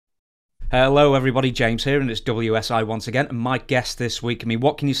Hello, everybody. James here, and it's WSI once again. And my guest this week, I mean,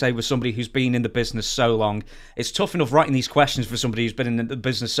 what can you say with somebody who's been in the business so long? It's tough enough writing these questions for somebody who's been in the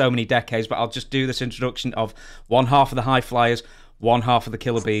business so many decades, but I'll just do this introduction of one half of the High Flyers, one half of the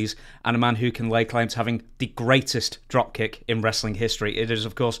Killer Bees, and a man who can lay claim to having the greatest dropkick in wrestling history. It is,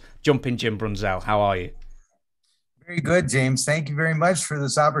 of course, Jumpin' Jim Brunzell. How are you? Very good, James. Thank you very much for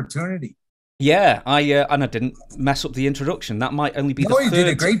this opportunity. Yeah, and I didn't mess up the introduction. That might only be the No, third. you did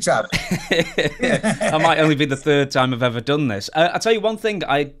a great job. That might only be the third time I've ever done this. I'll tell you one thing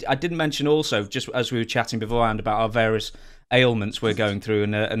I didn't mention also, just as we were chatting beforehand about our various ailments we're going through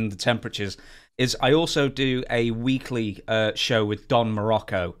and the temperatures, is I also do a weekly show with Don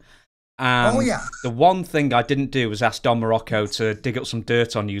Morocco. And Oh, yeah. the one thing I didn't do was ask Don Morocco to dig up some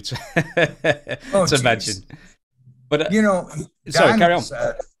dirt on you Oh, to geez. mention. But You know, sorry, carry on.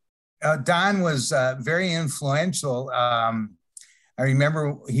 Don was very influential. I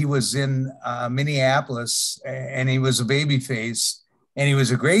remember he was in Minneapolis, and he was a baby face, and he was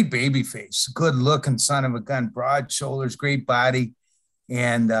a great baby face, good looking son of a gun, broad shoulders, great body.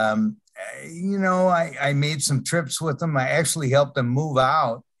 And, I made some trips with him. I actually helped him move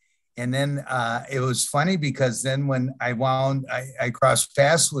out. And then it was funny because then when I crossed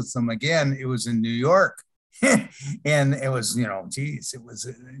paths with him again, it was in New York. And it was, it was,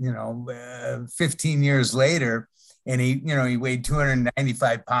 15 years later, and he weighed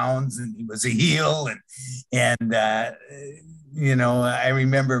 295 pounds, and he was a heel. I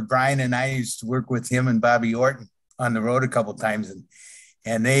remember Brian and I used to work with him and Bobby Orton on the road a couple of times,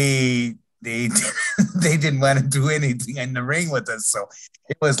 and they they didn't want to do anything in the ring with us. So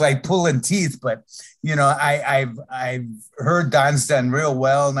it was like pulling teeth. But I've heard Don's done real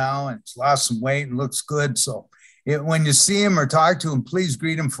well now, and he's lost some weight and looks good. So when you see him or talk to him, please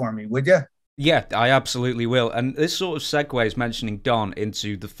greet him for me, would you? Yeah, I absolutely will. And this sort of segues mentioning Don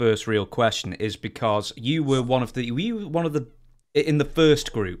into the first real question is because were you one of the in the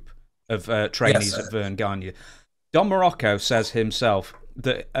first group of trainees Yes. at Vern Gagne. Don Morocco says himself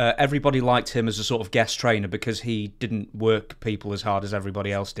that everybody liked him as a sort of guest trainer because he didn't work people as hard as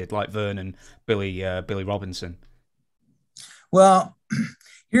everybody else did, like Vern and Billy Robinson. Well,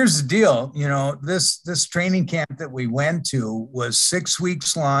 here's the deal. This training camp that we went to was 6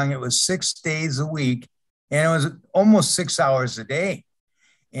 weeks long. It was 6 days a week, and it was almost 6 hours a day.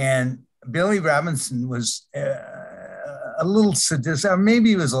 And Billy Robinson was a little sadistic, or maybe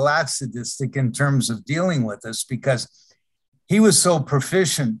he was a lot sadistic in terms of dealing with us because he was so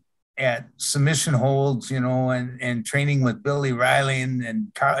proficient at submission holds, and training with Billy Riley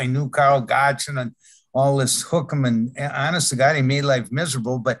and I knew Carl Gotchen and all this hook 'em. And honest to God, he made life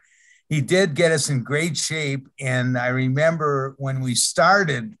miserable, but he did get us in great shape. And I remember when we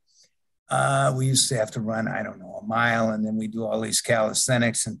started, we used to have to run, I don't know, a mile, and then we do all these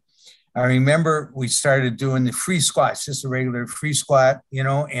calisthenics. And I remember we started doing the free squats, just a regular free squat,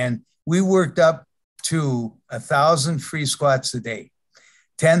 and we worked up to 1,000 free squats a day,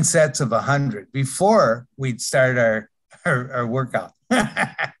 10 sets of 100 before we'd start our workout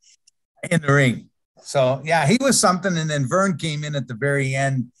in the ring. So yeah, he was something. And then Vern came in at the very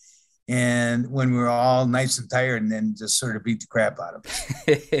end, and when we were all nice and tired, and then just sort of beat the crap out of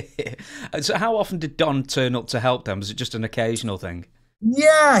us. So how often did Don turn up to help them? Was it just an occasional thing?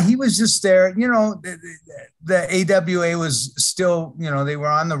 Yeah, he was just there. The AWA was still, they were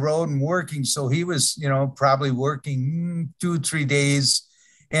on the road and working. So he was, probably working 2 or 3 days.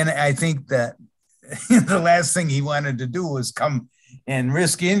 And I think that the last thing he wanted to do was come and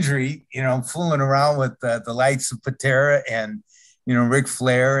risk injury, fooling around with the likes of Patera and, Ric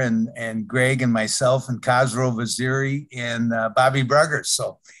Flair and Greg and myself and Khosrow Vaziri and Bobby Bruggers.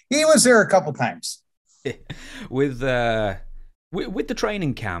 So he was there a couple times. With the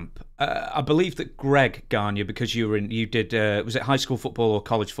training camp, I believe that Greg Gagne, because you did was it high school football or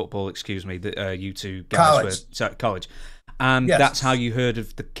college football? Excuse me, that you two guys College. were sorry, college, and Yes. that's how you heard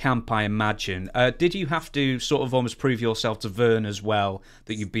of the camp, I imagine. Did you have to sort of almost prove yourself to Vern as well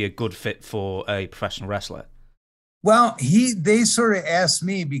that you'd be a good fit for a professional wrestler? Well, they sort of asked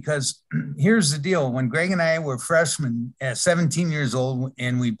me because here's the deal. When Greg and I were freshmen at 17 years old,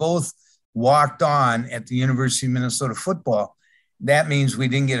 and we both walked on at the University of Minnesota football, that means we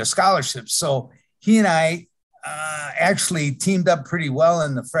didn't get a scholarship. So he and I actually teamed up pretty well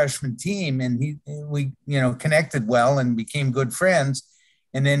in the freshman team, and we connected well and became good friends.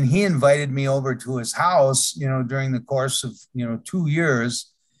 And then he invited me over to his house, during the course of 2 years.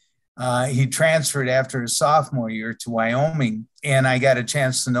 He transferred after his sophomore year to Wyoming, and I got a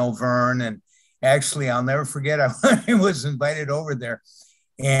chance to know Vern. And actually, I'll never forget, I was invited over there.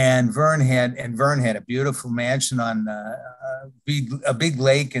 And Vern had a beautiful mansion on a big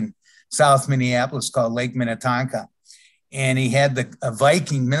lake, and South Minneapolis called Lake Minnetonka. And he had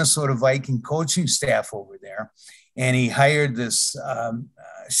Minnesota Viking coaching staff over there. And he hired this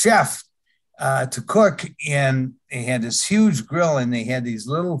chef to cook. And they had this huge grill, and they had these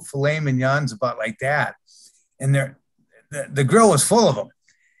little filet mignons about like that. And the grill was full of them.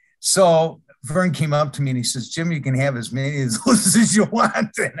 So Vern came up to me and he says, Jim, you can have as many of those as you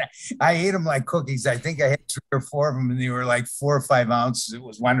want. And I ate them like cookies. I think I had 3 or 4 of them, and they were like 4 or 5 ounces. It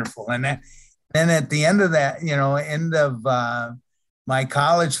was wonderful. And then at the end of that, end of my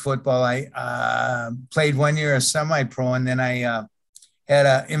college football, I played 1 year as semi-pro, and then I had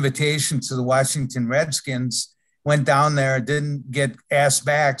an invitation to the Washington Redskins, went down there, didn't get asked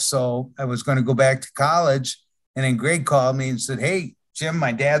back. So I was going to go back to college. And then Greg called me and said, hey, Jim,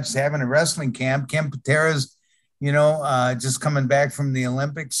 my dad's having a wrestling camp. Ken Patera's, just coming back from the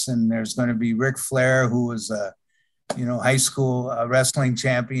Olympics, and there's going to be Ric Flair, who was a, high school wrestling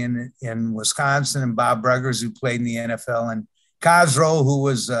champion in Wisconsin, and Bob Bruggers, who played in the NFL, and Khosrow, who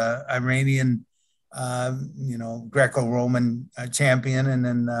was Iranian, Greco-Roman champion, and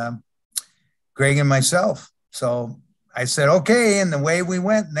then Greg and myself. So I said, okay. And the way we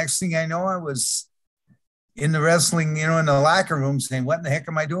went, next thing I know, I was in the wrestling, in the locker room saying, what in the heck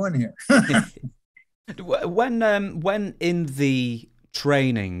am I doing here? When in the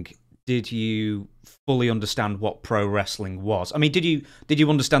training did you fully understand what pro wrestling was? I mean, did you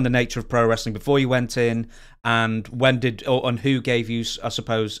understand the nature of pro wrestling before you went in? And and who gave you, I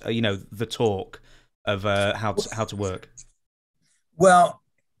suppose, the talk of how to work? Well,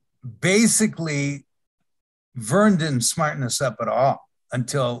 basically, Vern didn't smarten us up at all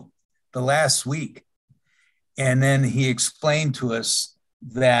until the last week. And then he explained to us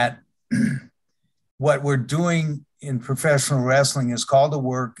that what we're doing in professional wrestling is called a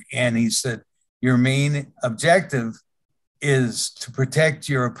work. And he said, your main objective is to protect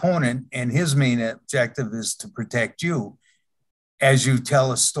your opponent, and his main objective is to protect you as you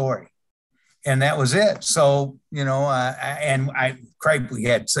tell a story. And that was it. So, we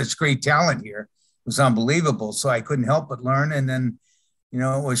had such great talent here. It was unbelievable. So I couldn't help but learn. And then,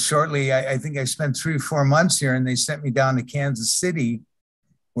 it was shortly, I think I spent 3 or 4 months here, and they sent me down to Kansas City,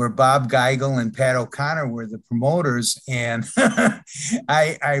 where Bob Geigel and Pat O'Connor were the promoters. And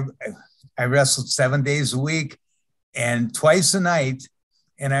I wrestled 7 days a week and twice a night.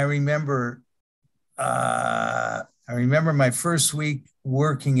 And I remember my first week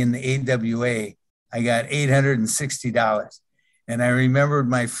working in the AWA, I got $860. And I remembered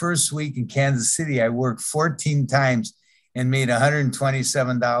my first week in Kansas City, I worked 14 times and made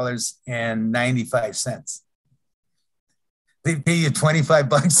 $127.95. They pay you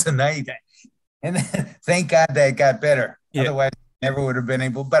 $25 a night. And thank God that got better. Yeah. Otherwise, I never would have been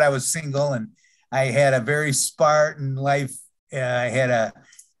able, but I was single and I had a very Spartan life. I had a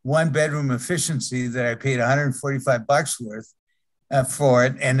 1-bedroom efficiency that I paid $145 worth for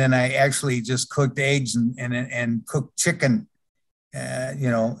it. And then I actually just cooked eggs and cooked chicken,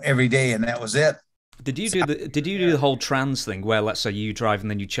 every day. And that was it. Did you do the whole trans thing where, let's say, you drive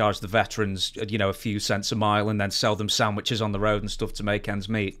and then you charge the veterans, a few cents a mile, and then sell them sandwiches on the road and stuff to make ends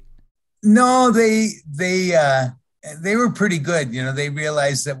meet? No, they were pretty good. They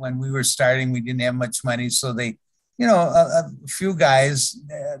realized that when we were starting, we didn't have much money, so they, a few guys,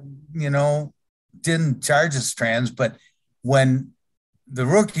 didn't charge us trans. But when the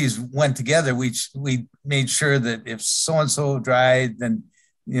rookies went together, we made sure that if so and so died, then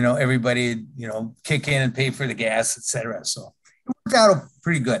everybody, kick in and pay for the gas, etc. So it worked out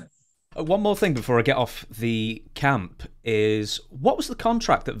pretty good. One more thing before I get off the camp is, what was the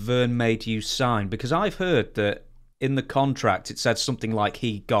contract that Vern made you sign? Because I've heard that in the contract it said something like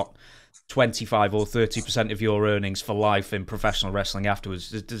he got 25 or 30% of your earnings for life in professional wrestling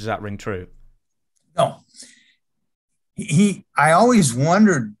afterwards. Does that ring true? No. I always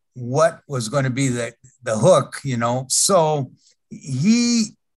wondered what was going to be the hook, So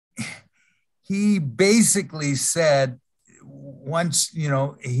he basically said, once,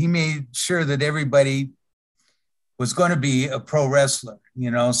 he made sure that everybody was going to be a pro wrestler,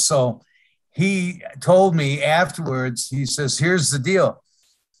 so he told me afterwards, he says, here's the deal.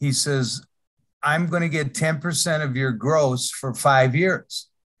 He says, I'm going to get 10% of your gross for 5 years.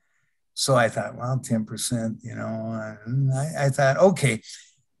 So I thought, well, 10%, I thought, okay.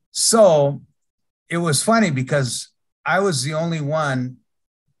 So it was funny because I was the only one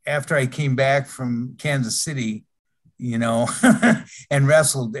after I came back from Kansas City, and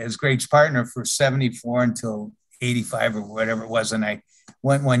wrestled as Greg's partner for 74 until 85 or whatever it was. And I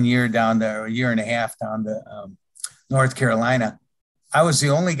went 1 year down to, a year and a half down to North Carolina. I was the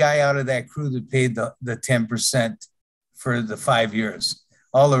only guy out of that crew that paid the 10% for the 5 years.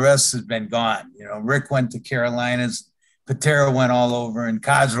 all the rest has been gone. You know, Rick went to Carolinas, Patera went all over, and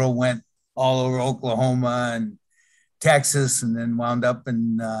Cosgrove went all over Oklahoma and Texas, and then wound up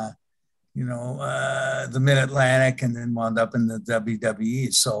in the Mid Atlantic, and then wound up in the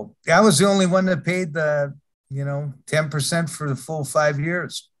WWE. So I was the only one that paid the 10% for the full 5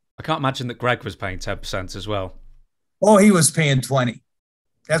 years. I can't imagine that Greg was paying 10% as well. Oh, he was paying 20.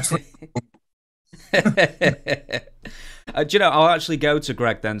 That's what. I'll actually go to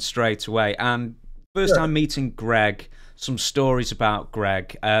Greg then straight away. And first time meeting Greg, some stories about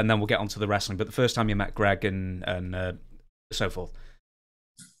Greg, and then we'll get onto the wrestling. But the first time you met Greg and so forth.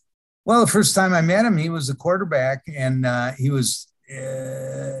 Well, the first time I met him, he was a quarterback, and he was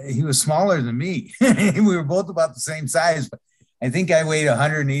smaller than me. We were both about the same size, but I think I weighed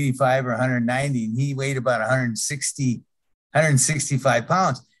 185 or 190, and he weighed about 165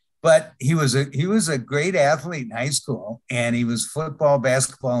 pounds. But he was a great athlete in high school, and he was football,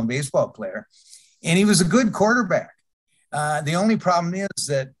 basketball, and baseball player, and he was a good quarterback. The only problem is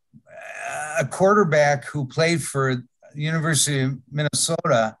that a quarterback who played for the University of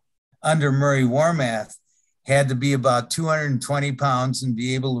Minnesota under Murray Warmath had to be about 220 pounds and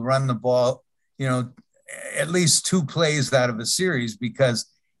be able to run the ball, at least 2 plays out of a series,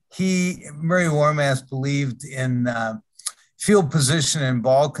 because Murray Warmath believed in field position and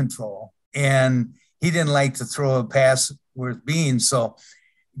ball control, and he didn't like to throw a pass worth beans. So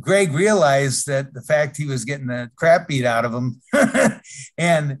Greg realized that the fact he was getting the crap beat out of him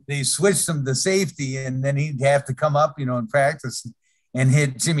and they switched him to safety, and then he'd have to come up, in practice and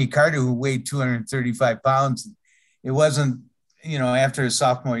hit Jimmy Carter, who weighed 235 pounds. It wasn't, after his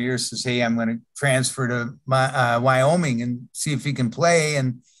sophomore year, says, hey, I'm going to transfer to Wyoming and see if he can play.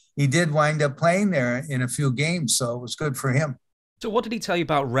 And he did wind up playing there in a few games, so it was good for him. So what did he tell you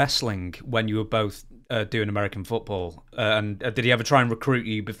about wrestling when you were both doing American football? And did he ever try and recruit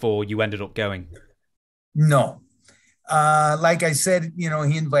you before you ended up going? No. Like I said, he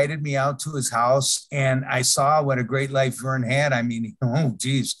invited me out to his house, and I saw what a great life Vern had. I mean, oh,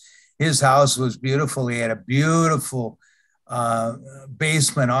 geez, his house was beautiful. He had a beautiful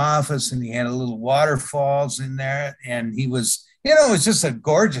basement office, and he had a little waterfalls in there. And he was, it was just a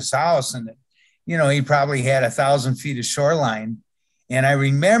gorgeous house. And, he probably had 1,000 feet of shoreline. And I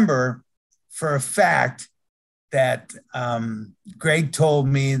remember for a fact that Greg told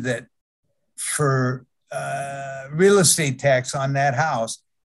me that for real estate tax on that house,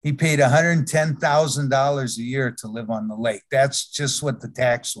 he paid $110,000 a year to live on the lake. That's just what the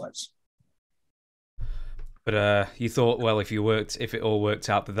tax was. But you thought, well, if it all worked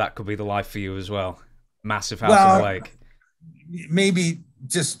out, that could be the life for you as well. Massive house on the lake. Maybe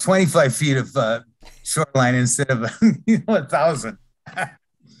just 25 feet of shoreline instead of 1,000.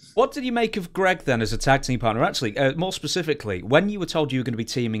 What did you make of Greg then as a tag team partner? Actually, more specifically, when you were told you were going to be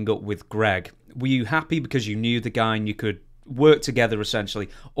teaming up with Greg, were you happy because you knew the guy and you could work together essentially?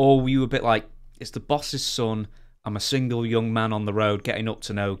 Or were you a bit like, it's the boss's son, I'm a single young man on the road getting up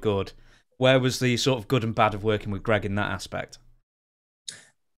to no good? Where was the sort of good and bad of working with Greg in that aspect?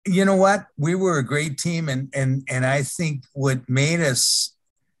 You know what? We were a great team, and I think what made us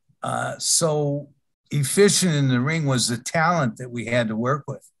so efficient in the ring was the talent that we had to work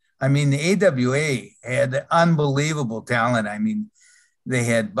with. I mean, the AWA had unbelievable talent. I mean, they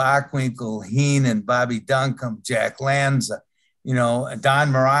had Bockwinkel, Heenan, Bobby Duncombe, Jack Lanza,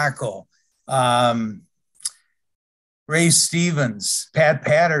 Don Morocco, Ray Stevens, Pat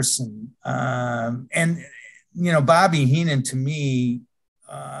Patterson, and Bobby Heenan, to me,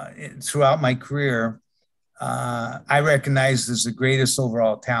 throughout my career, I recognized as the greatest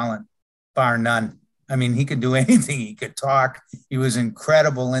overall talent, bar none. I mean, he could do anything. He could talk. He was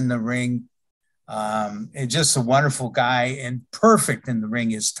incredible in the ring. Just a wonderful guy and perfect in the ring.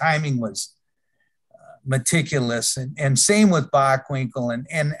 His timing was meticulous, and same with Bockwinkel.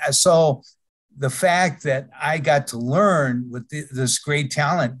 And so the fact that I got to learn with this great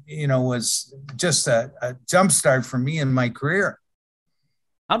talent, was just a jumpstart for me in my career.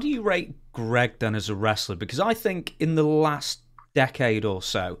 How do you rate Greg then as a wrestler? Because I think in the last decade or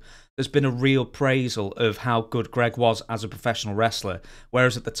so, there's been a real appraisal of how good Greg was as a professional wrestler,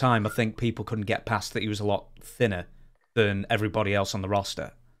 whereas at the time I think people couldn't get past that he was a lot thinner than everybody else on the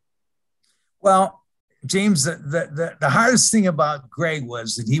roster. Well, James, the hardest thing about Greg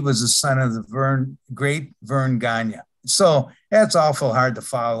was that he was the son of the great Vern Gagne. So that's awful hard to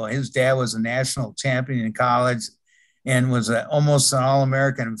follow. His dad was a national champion in college and was almost an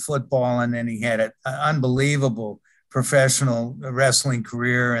All-American in football, and then he had an unbelievable professional wrestling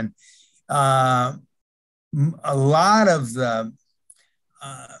career. And a lot of the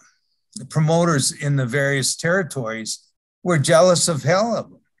promoters in the various territories were jealous of hell of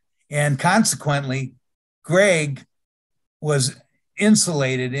him. And consequently, Greg was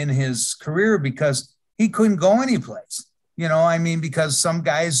insulated in his career because he couldn't go anyplace. I mean, because some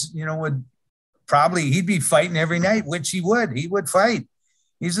guys, would probably, he'd be fighting every night, which he would fight.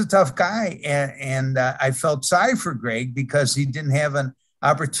 He's a tough guy. And I felt sorry for Greg because he didn't have an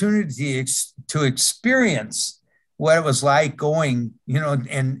opportunity to experience what it was like going,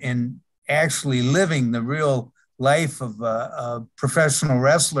 and actually living the real life of a professional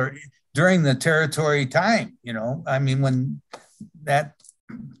wrestler during the territory time. I mean, when that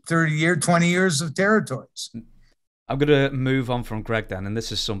 20 years of territories. I'm going to move on from Greg then, and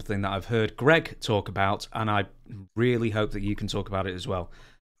this is something that I've heard Greg talk about, and I really hope that you can talk about it as well.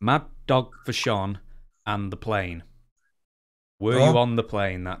 Mad Dog Vachon and the plane. Were you on the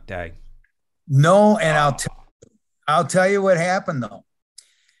plane that day? No, and I'll tell you what happened though.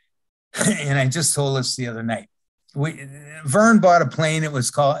 And I just told us the other night. Vern bought a plane. It was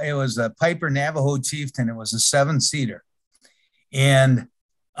a Piper Navajo Chieftain. It was a 7-seater. And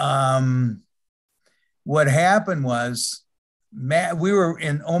what happened was, we were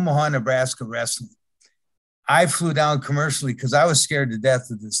in Omaha, Nebraska wrestling. I flew down commercially because I was scared to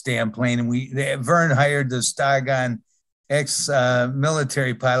death of this damn plane. And Vern hired this doggone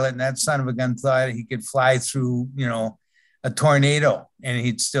ex-military pilot, and that son of a gun thought he could fly through, a tornado, and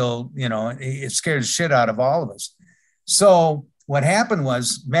he'd still, it scared the shit out of all of us. So what happened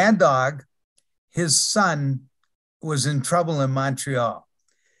was, Mad Dog, his son, was in trouble in Montreal.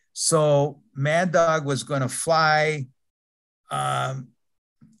 So Mad Dog was going to fly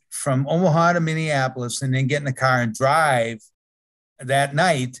from Omaha to Minneapolis and then get in the car and drive that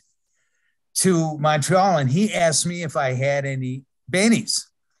night to Montreal. And he asked me if I had any bennies.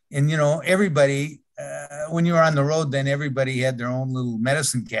 And, everybody, when you were on the road, then everybody had their own little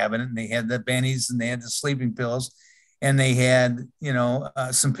medicine cabinet, and they had the bennies and they had the sleeping pills and they had,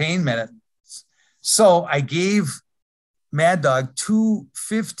 some pain medicines. So I gave Mad Dog 2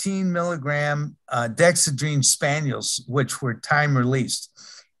 15-milligram dexedrine spaniels, which were time released.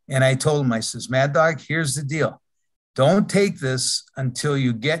 And I told him, I says, Mad Dog, here's the deal. Don't take this until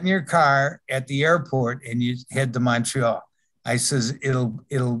you get in your car at the airport and you head to Montreal. I says,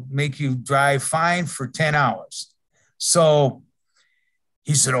 it'll make you drive fine for 10 hours. So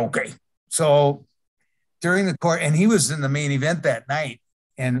he said, okay. So during the course, and he was in the main event that night.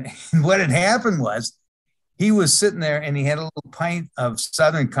 And what had happened was, he was sitting there and he had a little pint of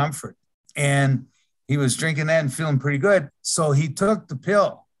Southern Comfort, and he was drinking that and feeling pretty good. So he took the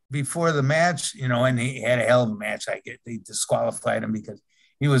pill before the match, and he had a hell of a match. They disqualified him because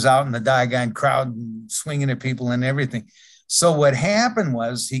he was out in the doggone crowd and swinging at people and everything. So what happened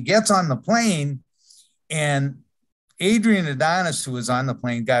was, he gets on the plane, and Adrian Adonis, who was on the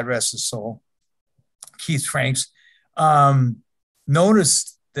plane, God rest his soul, Keith Franks,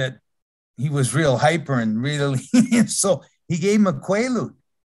 noticed that he was real hyper and really, so he gave him a Quaalude,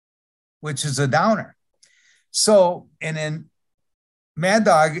 which is a downer. So, and then Mad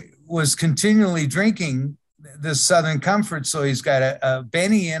Dog was continually drinking this Southern Comfort. So he's got a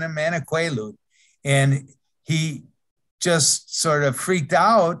Benny in him and a Quaalude, and he just sort of freaked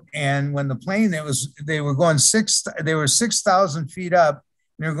out. And when the plane, they were 6,000 feet up,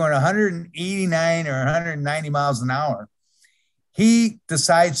 and they were going 189 or 190 miles an hour. He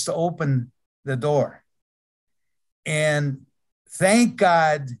decides to open the door. And thank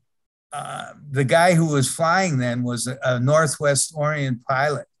God, the guy who was flying then was a Northwest Orient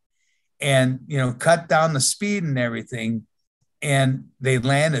pilot, and, cut down the speed and everything. And they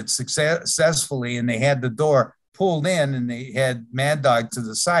landed successfully, and they had the door pulled in, and they had Mad Dog to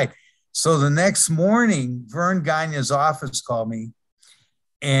the side. So the next morning, Vern Gagne's office called me,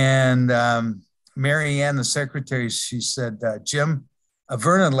 and Mary Ann, the secretary, she said, Jim,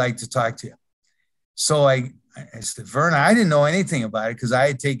 Vern would like to talk to you. So I said, Vern, I didn't know anything about it because I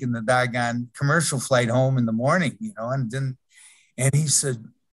had taken the doggone commercial flight home in the morning, and he said,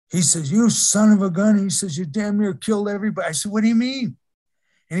 you son of a gun. He says, you damn near killed everybody. I said, what do you mean?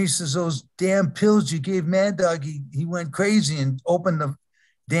 And he says, those damn pills you gave Mad Dog, he went crazy and opened the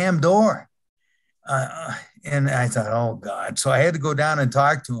damn door. And I thought, oh God. So I had to go down and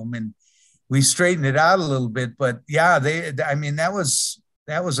talk to him, and we straightened it out a little bit. But yeah, that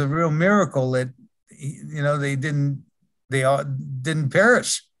was a real miracle that, they all didn't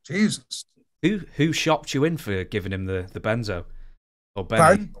perish. Jesus. Who shopped you in for giving him the benzo? Or Benny?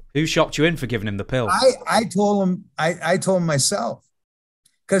 Pardon? Who shopped you in for giving him the pill? I told him, I told him myself,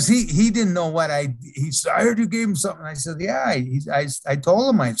 because he didn't know what he said, I heard you gave him something. I said, yeah, I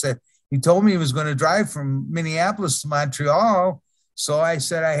told him, I said, he told me he was going to drive from Minneapolis to Montreal So I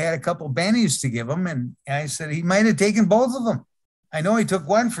said I had a couple bennies to give him, and I said he might have taken both of them. I know he took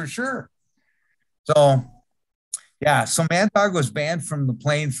one for sure. So yeah, so Mad Dog was banned from the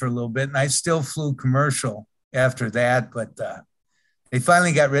plane for a little bit, and I still flew commercial after that, but they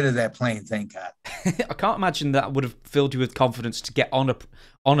finally got rid of that plane, thank God. I can't imagine that would have filled you with confidence to get on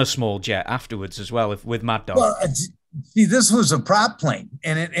a small jet afterwards as well, if with Mad Dog. Well, see, this was a prop plane,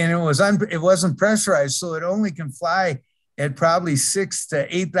 and it wasn't pressurized, so it only can fly at probably 6,000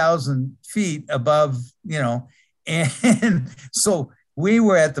 to 8,000 feet above, and so we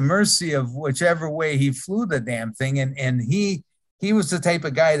were at the mercy of whichever way he flew the damn thing, and he was the type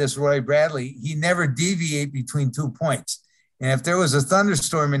of guy, this Roy Bradley, he never deviate between 2 points. And if there was a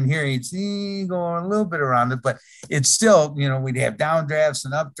thunderstorm in here, he'd go a little bit around it, but it's still, we'd have downdrafts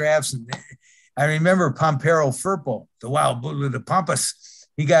and updrafts. And I remember Pompero Firpo, the wild bull of the Pampas,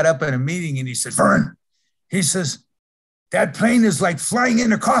 he got up in a meeting and he said, Vern, he says, that plane is like flying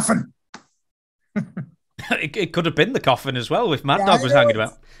in a coffin. It could have been the coffin as well if Mad Dog was hanging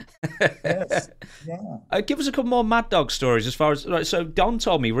about. Yes. Yeah. Give us a couple more Mad Dog stories as far as... Right, so Don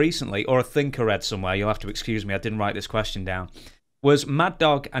told me recently, or I think I read somewhere, you'll have to excuse me, I didn't write this question down, was Mad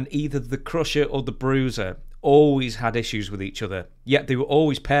Dog and either the Crusher or the Bruiser always had issues with each other, yet they were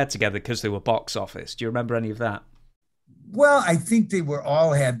always paired together because they were box office. Do you remember any of that? Well, I think they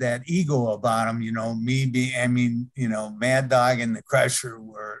all had that ego about them, Mad Dog and the Crusher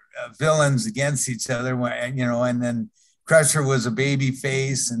were villains against each other, and then Crusher was a baby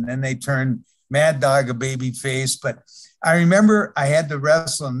face, and then they turned Mad Dog a baby face. But I remember I had to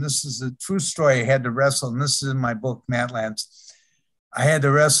wrestle, and this is a true story. I had to wrestle, and this is in my book, Matlands. I had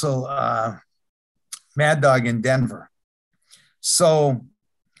to wrestle Mad Dog in Denver. So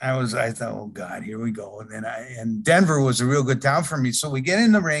I thought, oh God, here we go. And Denver was a real good town for me. So we get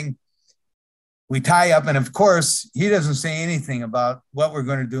in the ring, we tie up, and of course, he doesn't say anything about what we're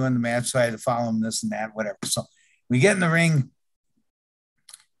going to do in the match. So I had to follow him, this and that, whatever. So we get in the ring,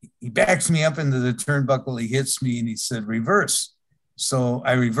 he backs me up into the turnbuckle, he hits me, and he said, reverse. So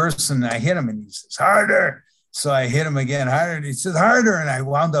I reverse and I hit him, and he says, harder. So I hit him again, harder. And he says, harder. And I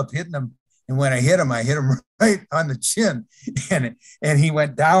wound up hitting him. And when I hit him right on the chin, and he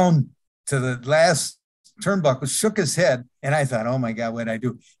went down to the last turnbuckle, shook his head, and I thought, oh my God, what did I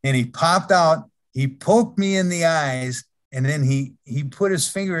do? And he popped out, he poked me in the eyes, and then he put his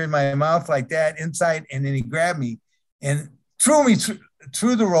finger in my mouth like that inside, and then he grabbed me and threw me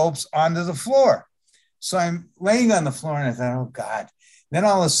through the ropes onto the floor. So I'm laying on the floor, and I thought, oh God. Then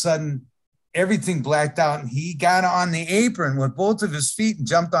all of a sudden, everything blacked out, and he got on the apron with both of his feet and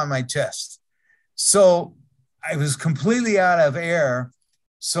jumped on my chest. So I was completely out of air.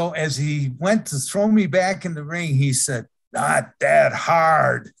 So as he went to throw me back in the ring, he said, not that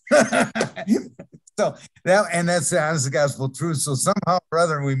hard. So that's the honest gospel truth. So somehow,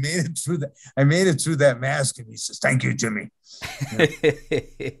 brother, we made it through that. I made it through that mask, and he says, thank you, Jimmy.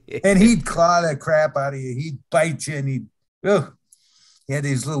 And he'd claw the crap out of you. He'd bite you, and he had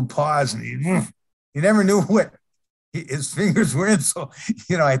these little paws, and you never knew what his fingers were in. So,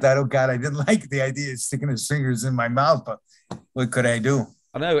 I thought, oh God, I didn't like the idea of sticking his fingers in my mouth, but what could I do?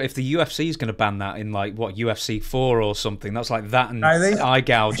 I know if the UFC is going to ban that in UFC 4 or something, that's like that and eye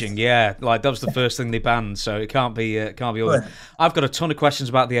gouging. Yeah, like that was the first thing they banned, so it can't be all. I've got a ton of questions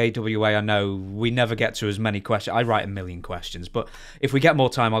about the AWA. I know we never get to as many questions. I write a million questions, but if we get more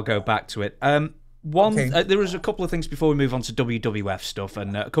time, I'll go back to it. There is a couple of things before we move on to WWF stuff,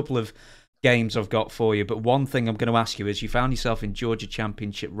 and a couple of games I've got for you. But one thing I'm going to ask you is, you found yourself in Georgia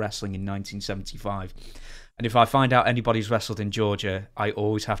Championship Wrestling in 1975. And if I find out anybody's wrestled in Georgia, I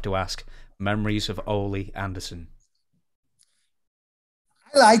always have to ask, memories of Ole Anderson.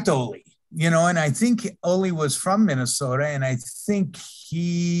 I liked Ole, and I think Ole was from Minnesota, and I think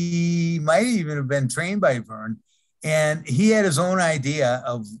he might even have been trained by Vern. And he had his own idea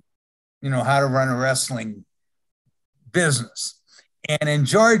of, how to run a wrestling business. And in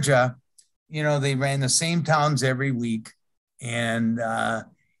Georgia, they ran the same towns every week. And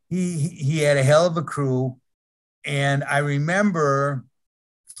he had a hell of a crew. And I remember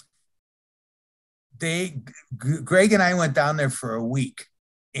Greg and I went down there for a week,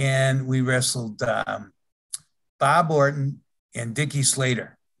 and we wrestled Bob Orton and Dickie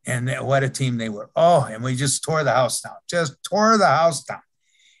Slater. And what a team they were. Oh, and we just tore the house down.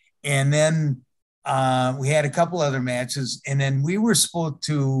 And then we had a couple other matches. And then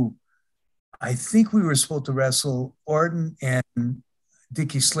I think we were supposed to wrestle Orton and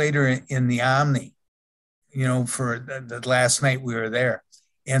Dickie Slater in the Omni, for the last night we were there.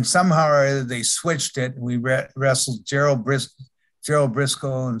 And somehow or other they switched it, and we wrestled Gerald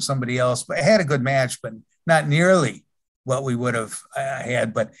Briscoe and somebody else. But I had a good match, but not nearly what we would have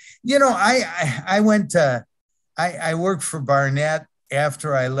had. But I went to I worked for Barnett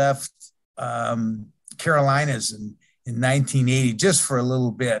after I left Carolinas in 1980, just for a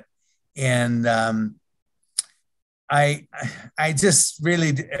little bit, and I just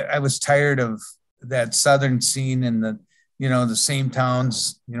really I was tired of that southern scene and the same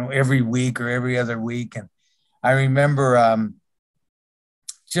towns every week or every other week. And I remember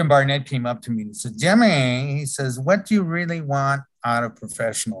Jim Barnett came up to me and he said, "Jimmy," he says, "what do you really want out of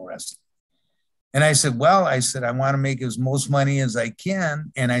professional wrestling?" And I said, "Well," I said, "I want to make as most money as I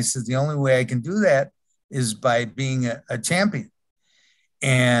can." And I said, "The only way I can do that is by being a champion."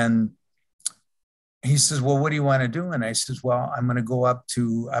 And he says, "Well, what do you want to do?" And I says, "Well, I'm going to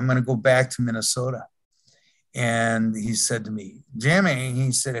go back to Minnesota." And he said to me, "Jimmy,"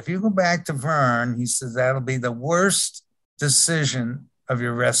 he said, "if you go back to Vern," he says, "that'll be the worst decision of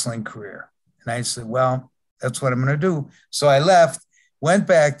your wrestling career." And I said, "Well, that's what I'm going to do." So I left, went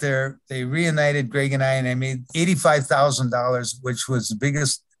back there. They reunited Greg and I made $85,000, which was the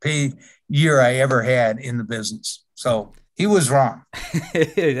biggest pay year I ever had in the business. So he was wrong.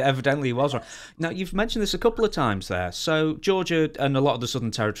 Evidently he was wrong. Now, you've mentioned this a couple of times there. So Georgia and a lot of the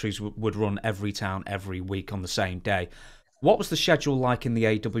Southern Territories would run every town every week on the same day. What was the schedule like in the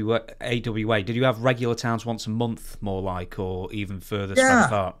AWA? Did you have regular towns once a month, more like, or even further spread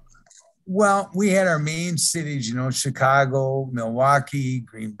apart? Well, we had our main cities, Chicago, Milwaukee,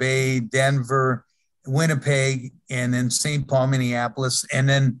 Green Bay, Denver, Winnipeg, and then St. Paul, Minneapolis, and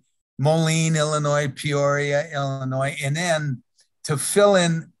then Moline, Illinois, Peoria, Illinois. And then to fill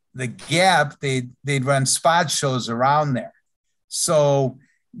in the gap, they'd run spot shows around there. So,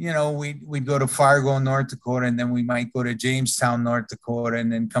 we'd go to Fargo, North Dakota, and then we might go to Jamestown, North Dakota,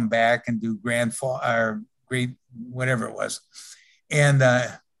 and then come back and do Great, whatever it was. And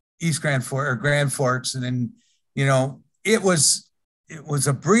East Grand Forks or Grand Forks. And then, it was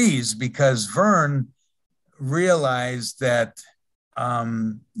a breeze because Vern realized that,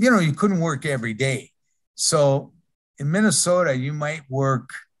 you couldn't work every day. So in Minnesota, you might work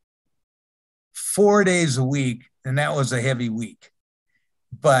 4 days a week, and that was a heavy week.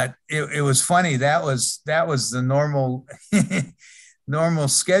 But it was funny. That was the normal normal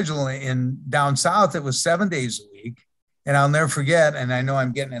schedule in down south. It was 7 days a week. And I'll never forget, and I know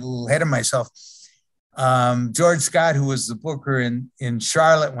I'm getting a little ahead of myself, George Scott, who was the booker in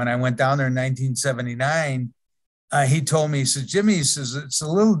Charlotte when I went down there in 1979, he told me, he says, "Jimmy," he says, "it's a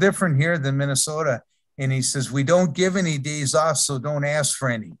little different here than Minnesota." And he says, "We don't give any days off, so don't ask for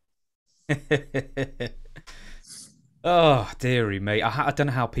any." Oh, dearie me. I don't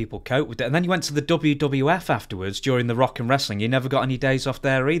know how people cope with it. And then you went to the WWF afterwards during the Rock and Wrestling. You never got any days off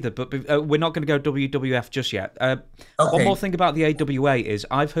there either. But we're not going to go WWF just yet. Okay. One more thing about the AWA is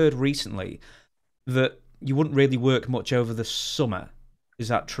I've heard recently that you wouldn't really work much over the summer. Is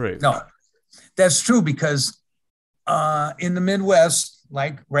that true? No, that's true because in the Midwest,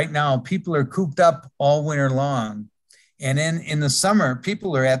 like right now, people are cooped up all winter long. And then in the summer,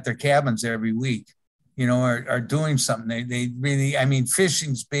 people are at their cabins every week. Are doing something. They really,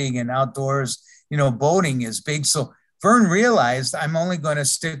 fishing's big and outdoors, boating is big. So Vern realized I'm only going to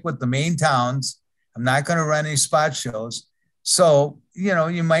stick with the main towns. I'm not going to run any spot shows. So,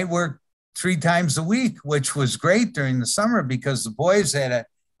 you might work 3 times a week, which was great during the summer because the boys had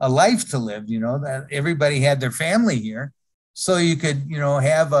a life to live, that everybody had their family here. So you could,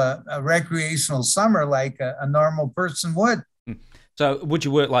 have a recreational summer like a normal person would. So would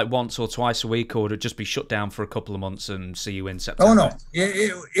you work like once or twice a week, or would it just be shut down for a couple of months and see you in September? Oh, no.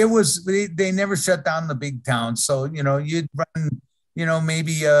 It was, they never shut down the big towns. So, you'd run,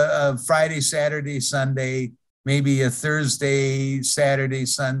 maybe a Friday, Saturday, Sunday, maybe a Thursday, Saturday,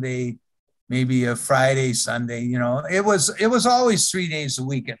 Sunday, maybe a Friday, Sunday. It was always 3 days a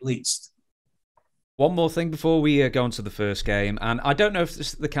week at least. One more thing before we go on to the first game. And I don't know if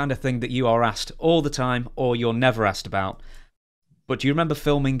this is the kind of thing that you are asked all the time or you're never asked about. But do you remember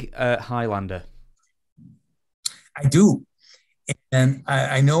filming Highlander? I do. And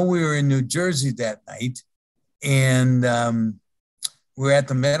I know we were in New Jersey that night. And we were at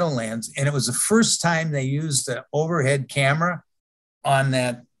the Meadowlands. And it was the first time they used the overhead camera on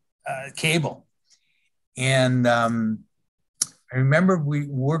that cable. And I remember we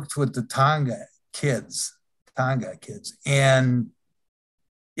worked with the Tonga kids. And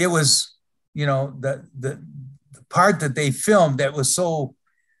it was, the part that they filmed that was so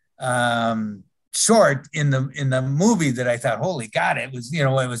short in the movie that I thought, holy God, it was, it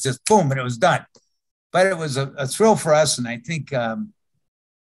was just boom and it was done. But it was a thrill for us. And I think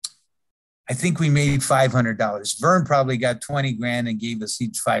we made $500. Vern probably got 20 grand and gave us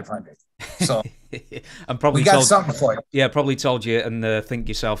each 500. So And probably We got something for it. yeah, probably told you and think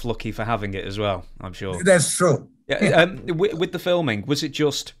yourself lucky for having it as well, I'm sure. That's true. Yeah, with the filming, was it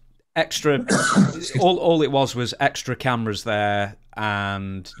just extra? All it was extra cameras there,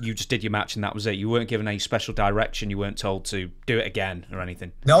 and you just did your match, and that was it. You weren't given any special direction. You weren't told to do it again or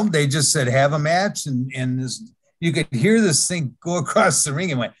anything. No, they just said have a match, and this, you could hear this thing go across the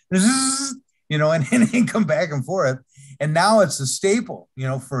ring and went, you know, and then come back and forth. And now it's a staple, you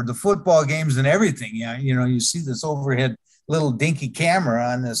know, for the football games and everything. Yeah, you know, you see this overhead little dinky camera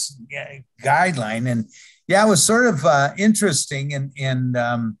on this guideline, and yeah, it was sort of interesting. And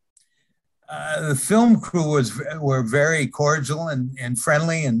the film crew were very cordial and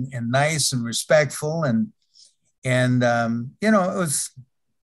friendly and nice and respectful, and you know, it was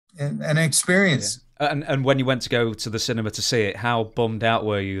an experience. Yeah. And when you went to go to the cinema to see it, how bummed out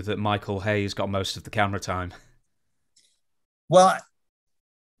were you that Michael Hayes got most of the camera time? Well,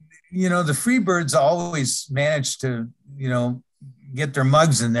 you know, the Freebirds always managed to, you know, get their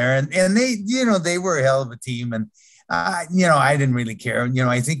mugs in there, and they, you know, they were a hell of a team, and you know, I didn't really care. You know,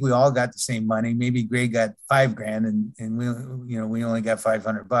 I think we all got the same money. Maybe Greg got $5,000, and we, you know, we only got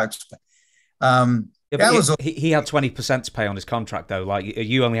 $500. But yeah, that was he had 20% to pay on his contract though. Like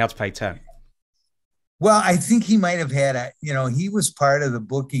you only had to pay 10. Well, I think he might have had a, you know, he was part of the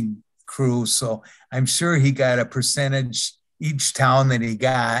booking crew, so I'm sure he got a percentage each town that he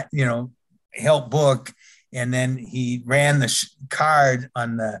got, you know, help book. And then he ran the card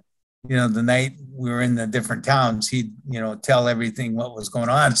on the, you know, the night we were in the different towns. He'd, you know, tell everything what was going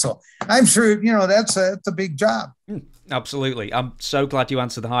on. So I'm sure, you know, that's a big job. Absolutely. I'm so glad you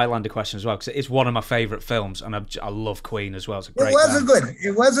answered the Highlander question as well, because it's one of my favorite films, and I love Queen as well. It's a great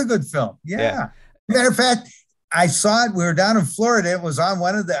it was a good film. Yeah. Matter of fact, I saw it. We were down in Florida. It was on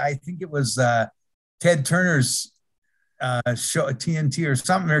one of the, I think it was Ted Turner's show, TNT or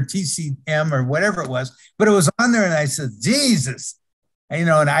something, or TCM or whatever it was, but it was on there, and I said, Jesus, and, you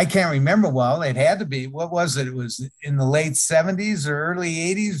know, and I can't remember. Well, it had to be, what was it? It was in the late 70s or early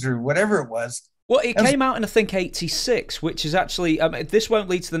 80s or whatever it was. Well, it came out in, I think, 86, which is actually, this won't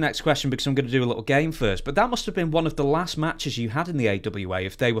lead to the next question because I'm going to do a little game first, but that must have been one of the last matches you had in the AWA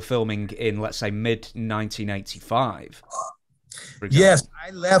if they were filming in, let's say, mid-1985. Yes,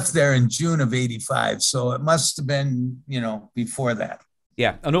 I left there in June of 85, so it must have been, you know, before that.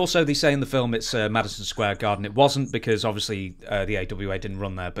 Yeah, and also they say in the film it's Madison Square Garden. It wasn't, because obviously the AWA didn't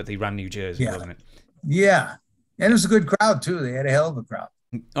run there, but they ran New Jersey, wasn't it? Yeah, and it was a good crowd too. They had a hell of a crowd.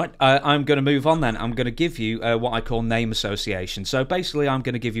 All right, I'm going to move on then. I'm going to give you what I call name association. So basically I'm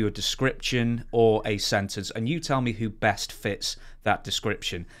going to give you a description or a sentence, and you tell me who best fits that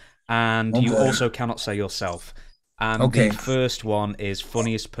description. And you also cannot say yourself. And the first one is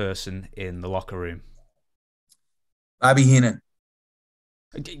funniest person in the locker room. Bobby Heenan.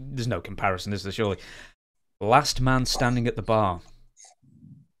 There's no comparison, is there, surely? Last man standing at the bar.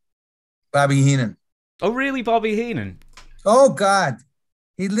 Bobby Heenan. Oh, really, Bobby Heenan? Oh, God.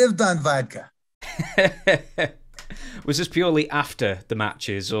 He lived on vodka. Was this purely after the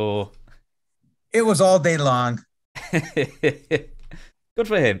matches, or? It was all day long. Good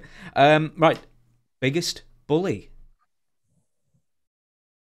for him. Right. Biggest bully.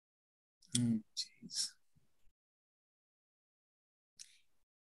 Jeez.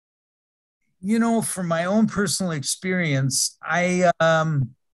 You know, from my own personal experience, I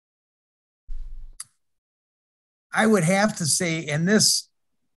would have to say, and this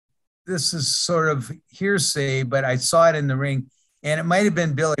is sort of hearsay, but I saw it in the ring, and it might have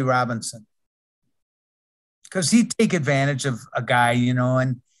been Billy Robinson, because he'd take advantage of a guy, you know.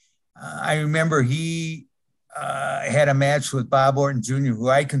 And I remember he had a match with Bob Orton Jr., who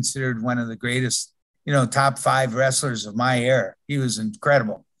I considered one of the greatest, you know, top 5 wrestlers of my era. He was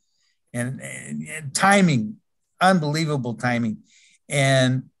incredible, and timing, unbelievable timing,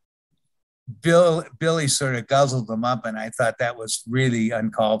 and Billy sort of guzzled them up, and I thought that was really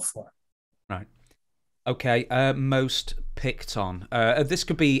uncalled for. Right. Okay. Most picked on. This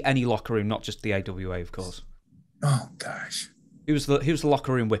could be any locker room, not just the AWA, of course. Oh gosh. He was the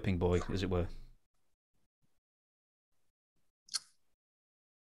locker room whipping boy, as it were.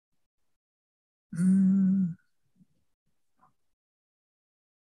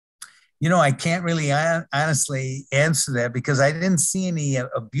 You know, I can't really honestly answer that, because I didn't see any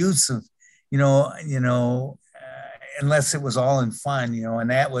abusive, you know, unless it was all in fun, you know, and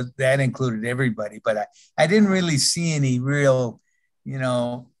that included everybody. But I didn't really see any real, you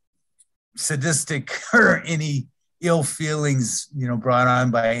know, sadistic or any ill feelings, you know, brought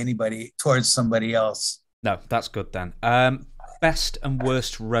on by anybody towards somebody else. No, that's good then. Best and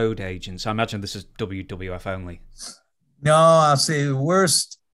worst road agents. I imagine this is WWF only. No, I'll say the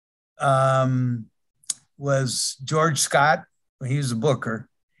worst um, was George Scott. He was a booker.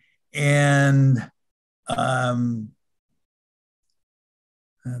 And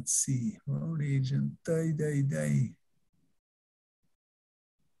let's see, road agent.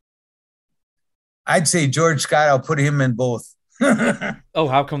 I'd say George Scott. I'll put him in both. Oh,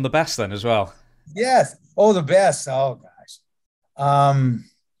 how come the best then as well? Yes. Oh, the best. Oh gosh.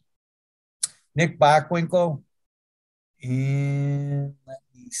 Nick Bockwinkel. And let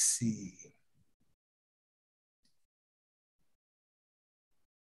me see.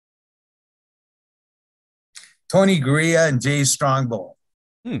 Tony Gurria and Jay Strongbow.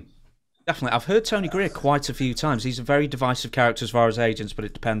 Definitely. I've heard Tony Gurria quite a few times. He's a very divisive character as far as agents, but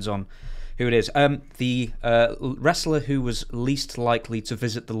it depends on who it is. The wrestler who was least likely to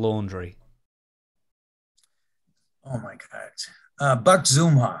visit the laundry. Oh my God. Buck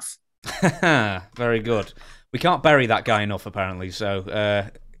Zumhoff. Very good. We can't bury that guy enough, apparently. So,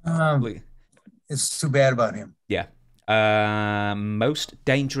 it's too bad about him. Yeah. Most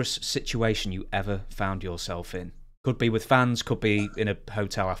dangerous situation you ever found yourself in? Could be with fans, could be in a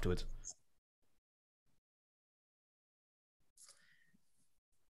hotel afterwards.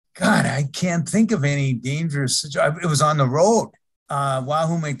 God, I can't think of any dangerous situation. It was on the road.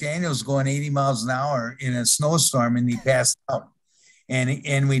 Wahoo McDaniel's going 80 miles an hour in a snowstorm, and he passed out.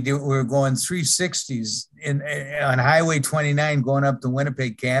 And we were going 360s on Highway 29 going up to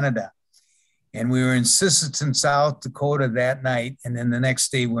Winnipeg, Canada. And we were in Sisseton, South Dakota that night. And then the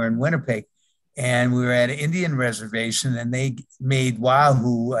next day we were in Winnipeg. And we were at an Indian reservation, and they made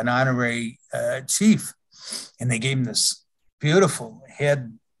Wahoo an honorary chief. And they gave him this beautiful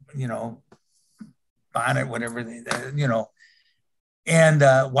head, bonnet, whatever, And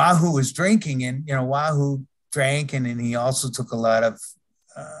Wahoo was drinking, and, Wahoo drank, and he also took a lot of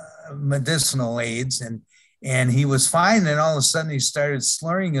medicinal aids, and he was fine. And all of a sudden he started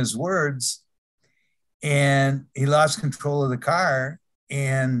slurring his words, and he lost control of the car,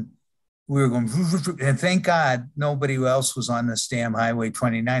 and we were going, and thank God nobody else was on this damn Highway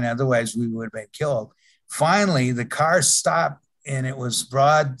 29. Otherwise we would have been killed. Finally, the car stopped, and it was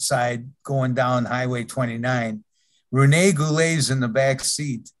broadside going down Highway 29. Rene Goulet's in the back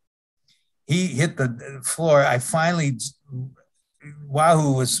seat. He hit the floor.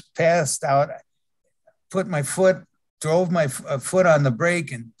 Wahoo was passed out. Drove my foot on the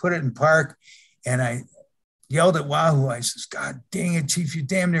brake and put it in park. And I yelled at Wahoo. I says, God dang it, Chief, you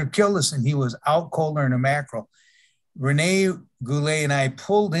damn near killed us. And he was out colder than a mackerel. Rene Goulet and I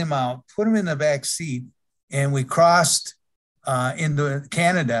pulled him out, put him in the back seat, and we crossed into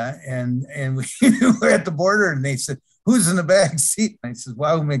Canada. And we were at the border, and they said, who's in the back seat? And I said,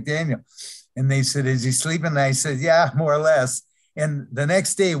 Wahoo McDaniel. And they said, is he sleeping? And I said, yeah, more or less. And the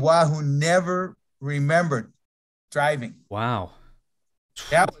next day, Wahoo never remembered driving. Wow.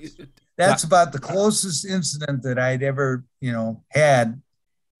 That's about the closest incident that I'd ever, had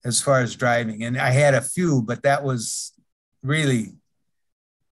as far as driving. And I had a few, but that was really,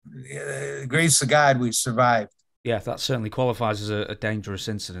 grace of God, we survived. Yeah, that certainly qualifies as a dangerous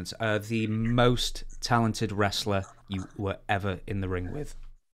incident. The most talented wrestler you were ever in the ring with?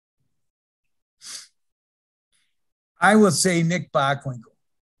 I would say Nick Bockwinkel.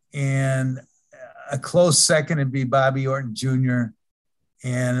 And a close second would be Bobby Orton Jr.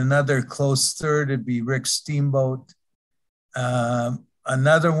 And another close third would be Rick Steamboat.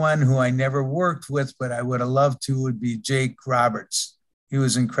 Another one who I never worked with, but I would have loved to, would be Jake Roberts. He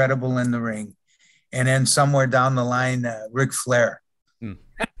was incredible in the ring. And then somewhere down the line, Ric Flair. The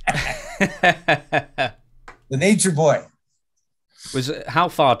Nature Boy. How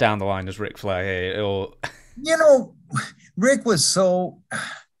far down the line is Ric Flair here? Or Rick was so,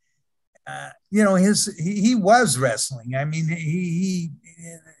 he was wrestling. I mean, he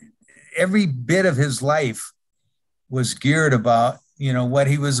every bit of his life was geared about, what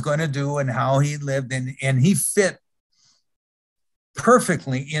he was going to do and how he lived. And he fit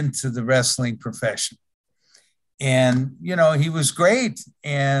perfectly into the wrestling profession. And, he was great.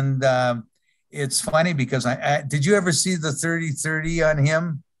 And it's funny because did you ever see the 30-30 on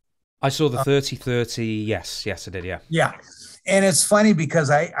him? I saw the 30-30. Yes, I did. Yeah. Yeah. And it's funny because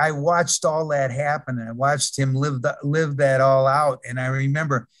I watched all that happen. And I watched him live that all out. And I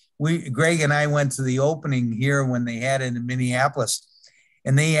remember Greg and I went to the opening here when they had it in Minneapolis.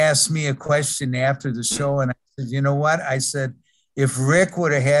 And they asked me a question after the show. And I said, you know what? I said, if Rick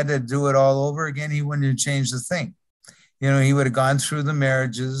would have had to do it all over again, he wouldn't have changed a thing. He would have gone through the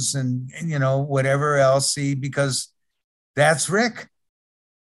marriages and whatever else, because that's Rick.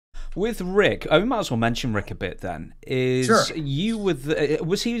 With Rick, we might as well mention Rick a bit then. Sure.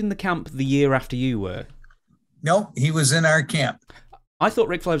 Was he in the camp the year after you were? No, he was in our camp. I thought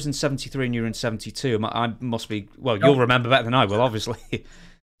Ric Flair was in 73 and you were in 72. I must be, well, No, you'll remember better than I will, obviously.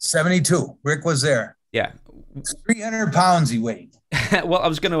 72. Rick was there. Yeah. 300 pounds he weighed. Well, I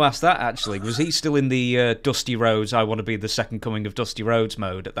was going to ask that, actually. Was he still in the Dusty Rhodes, I want to be the second coming of Dusty Rhodes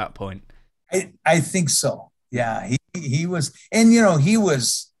mode at that point? I think so. Yeah, he was, and you know, he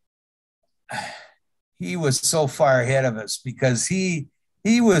was so far ahead of us because he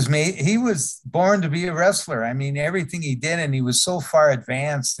was born to be a wrestler. I mean, everything he did, and he was so far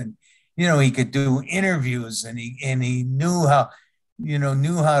advanced, and you know, he could do interviews, and he knew how, you know,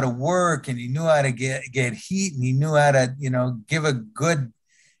 knew how to work, and he knew how to get heat, and he knew how to, you know, give a good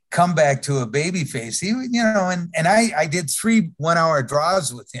comeback to a baby face. He, you know, and I did 3 1-hour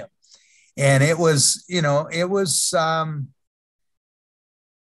draws with him, and it was, you know, it was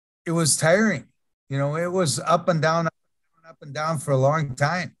tiring. You know, it was up and down for a long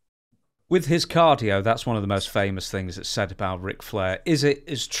time. With his cardio, that's one of the most famous things that's said about Ric Flair. Is it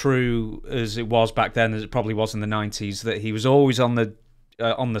as true as it was back then as it probably was in the 90s, that he was always on the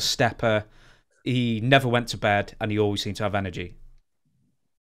stepper, he never went to bed, and he always seemed to have energy?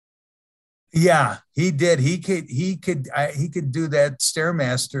 Yeah, he did. He could do that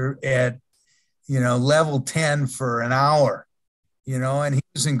Stairmaster at, you know, level 10 for an hour, you know, and he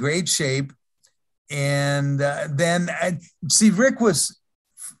was in great shape. And then see, Rick was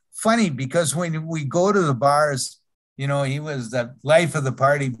funny because when we go to the bars, you know, he was the life of the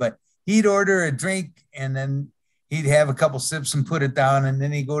party, but he'd order a drink and then he'd have a couple sips and put it down. And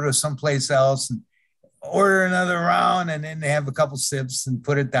then he'd go to someplace else and order another round and then have a couple sips and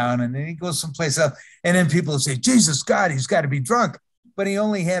put it down. And then he'd go someplace else. And then people would say, Jesus God, he's got to be drunk. But he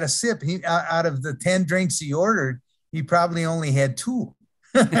only had a sip. He, out of the 10 drinks he ordered, he probably only had 2.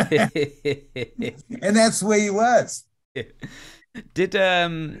 And that's the way he was. Did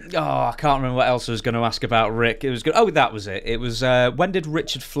I can't remember what else I was going to ask about Rick. It was good. Oh, that was it. It was when did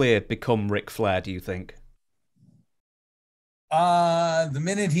Richard Fleer become Ric Flair, do you think? The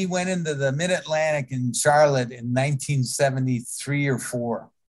minute he went into the Mid-Atlantic in Charlotte in 1973 or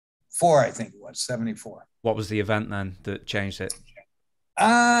 4, I think it was 74. What was the event then that changed it?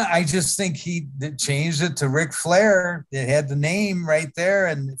 I just think he changed it to Ric Flair. It had the name right there,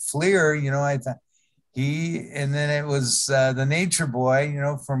 and Fleer, you know, I thought and then it was the Nature Boy, you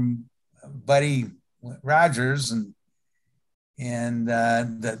know, from Buddy Rogers, and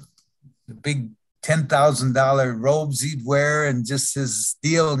the big $10,000 robes he'd wear, and just his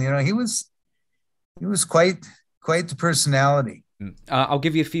steel. You know, he was quite the personality. I'll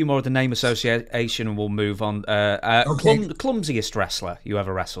give you a few more of the name association and we'll move on. Okay. Clumsiest wrestler you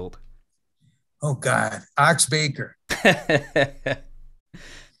ever wrestled? Oh, God. Ox Baker.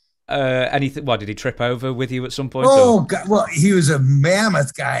 Anything? What, did he trip over with you at some point? Oh, God. Well, he was a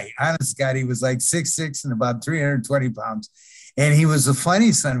mammoth guy. Honest God, he was like 6'6" and about 320 pounds. And he was a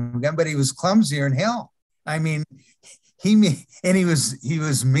funny son of a gun, but he was clumsier than hell. I mean, he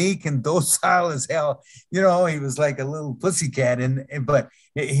was meek and docile as hell. You know, he was like a little pussycat. But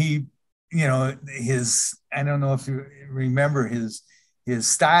he, you know, I don't know if you remember his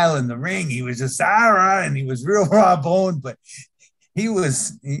style in the ring. He was just and he was real raw boned, but he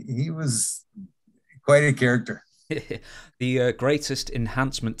was quite a character. The greatest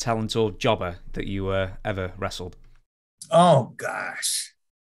enhancement talent or jobber that you ever wrestled? Oh, gosh.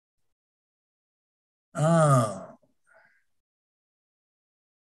 Oh.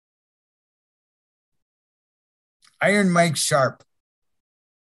 Iron Mike Sharp.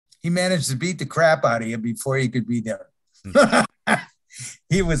 He managed to beat the crap out of you before you could beat him.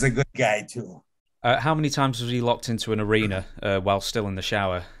 He was a good guy, too. How many times was he locked into an arena while still in the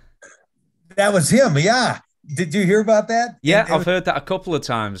shower? That was him, yeah. Did you hear about that? Yeah, I've heard that a couple of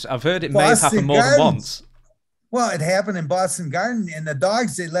times. I've heard it may have happened more than once. Well, it happened in Boston Garden, and they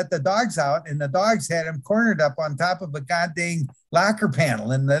let the dogs out, and the dogs had him cornered up on top of a goddamn locker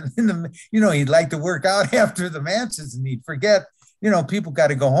panel. And you know, he'd like to work out after the matches, and he'd forget, you know, people got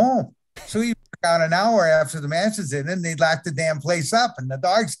to go home. So he'd work out an hour after the matches, and then they'd lock the damn place up, and the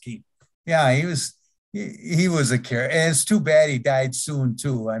dogs keep. Yeah, he was a character. And it's too bad he died soon,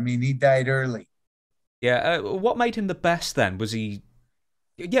 too. I mean, he died early. Yeah, what made him the best then? Was he?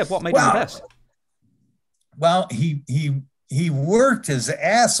 Yeah, what made him the best? Well, he worked his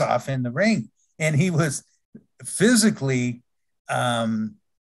ass off in the ring, and he was physically,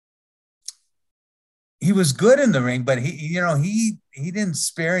 he was good in the ring, but he didn't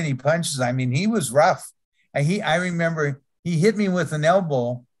spare any punches. I mean, he was rough. I remember he hit me with an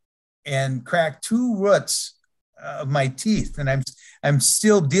elbow and cracked 2 roots of my teeth, and I'm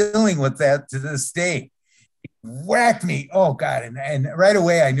still dealing with that to this day. He whacked me. Oh God! And right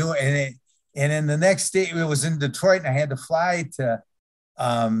away I knew it. And then the next day it was in Detroit, and I had to fly to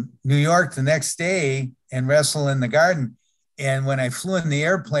New York the next day and wrestle in the Garden. And when I flew in the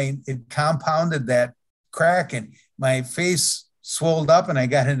airplane, it compounded that crack and my face swelled up and I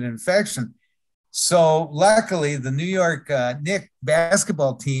got an infection. So luckily, the New York Knicks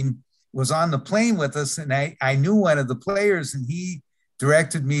basketball team was on the plane with us, and I knew one of the players, and he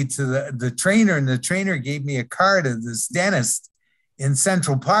directed me to the trainer, and the trainer gave me a card of this dentist in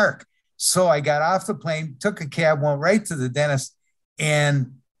Central Park. So I got off the plane, took a cab, went right to the dentist,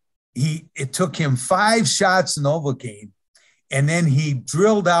 and it took him 5 shots of Novocaine, and then he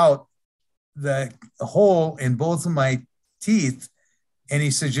drilled out the hole in both of my teeth. And he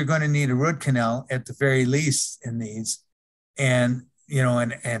says, you're going to need a root canal at the very least in these. And,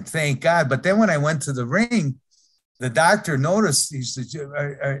 and thank God. But then when I went to the ring, the doctor noticed, he said,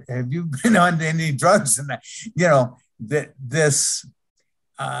 have you been on any drugs? And, this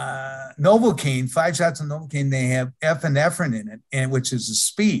Novocaine, 5 shots of Novocaine, they have epinephrine in it, and which is a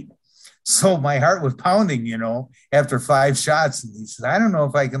speed. So my heart was pounding, after 5 shots. And he said, I don't know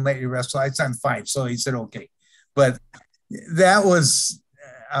if I can let you wrestle. I said, I'm fine. So he said, okay. But that was,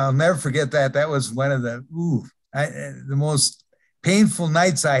 I'll never forget that. That was one of the most painful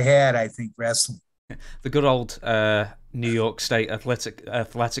nights I had, I think, wrestling. The good old New York State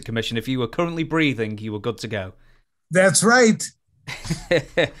Athletic Commission. If you were currently breathing, you were good to go. That's right.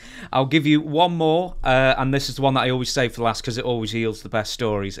 I'll give you one more, and this is the one that I always save for last because it always yields the best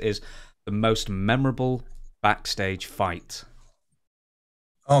stories, is the most memorable backstage fight.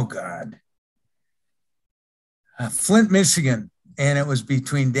 Oh, God. Flint, Michigan, and it was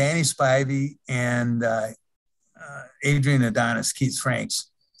between Danny Spivey and Adrian Adonis, Keith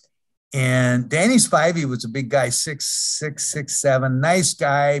Franks. And Danny Spivey was a big guy, 6'6", 6'7", nice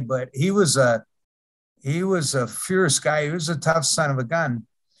guy, but he was a fierce guy. He was a tough son of a gun.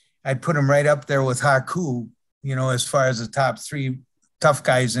 I'd put him right up there with Haku, as far as the top 3 tough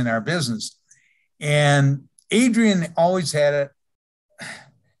guys in our business. And Adrian always had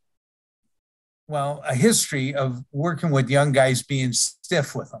a history of working with young guys being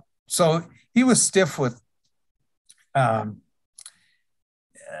stiff with them. So he was stiff with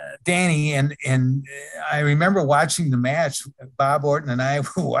Danny, and I remember watching the match. Bob Orton and I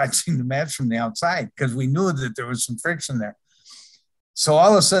were watching the match from the outside because we knew that there was some friction there. So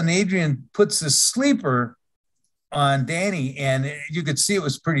all of a sudden, Adrian puts this sleeper on Danny, and you could see it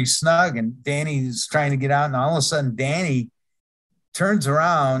was pretty snug, and Danny's trying to get out, and all of a sudden, Danny turns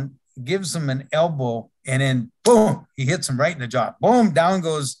around, gives him an elbow, and then boom, he hits him right in the jaw. Boom, down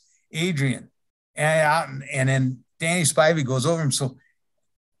goes Adrian. And then Danny Spivey goes over him. So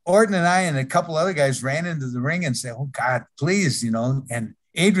Orton and I and a couple other guys ran into the ring and said, oh, God, please, and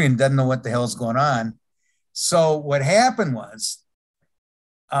Adrian doesn't know what the hell's going on. So what happened was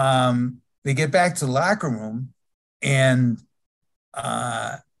they get back to the locker room, and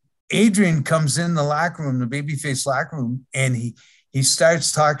Adrian comes in the locker room, the babyface locker room, and he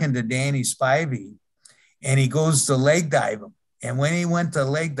starts talking to Danny Spivey, and he goes to leg dive him. And when he went to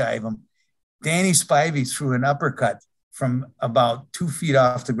leg dive him, Danny Spivey threw an uppercut from about 2 feet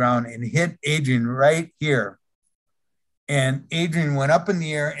off the ground and hit Adrian right here. And Adrian went up in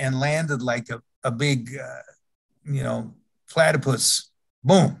the air and landed like a big, platypus.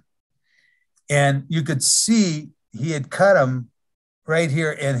 Boom. And you could see he had cut him right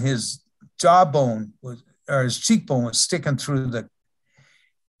here, and his jawbone or his cheekbone was sticking through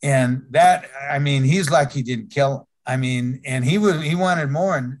and that, he's lucky he didn't kill him. And he wanted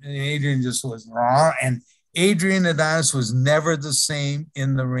more, and Adrian just was raw. And Adrian Adonis was never the same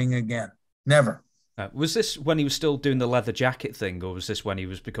in the ring again. Never. Was this when he was still doing the leather jacket thing, or was this when he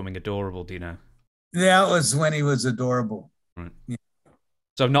was becoming adorable? Do you know? That was when he was adorable. Right. Yeah.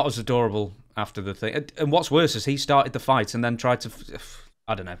 So not as adorable after the thing. And what's worse is he started the fight and then tried to.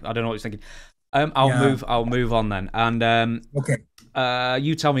 I don't know. I don't know what he's thinking. I'll move on then. And okay.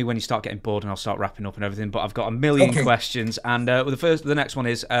 You tell me when you start getting bored, and I'll start wrapping up and everything. But I've got a million questions, and the next one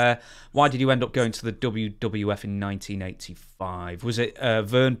is, why did you end up going to the WWF in 1985? Was it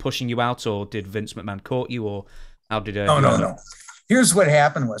Vern pushing you out, or did Vince McMahon court you, or how did? No. Here's what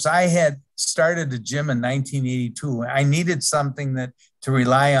happened was I had started a gym in 1982. I needed something to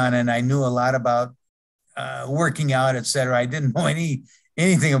rely on, and I knew a lot about working out, etc. I didn't know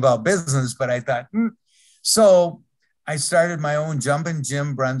anything about business, but I thought, so I started my own Jumpin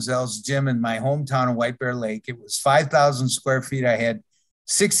gym, Brunzell's gym, in my hometown of White Bear Lake. It was 5,000 square feet. I had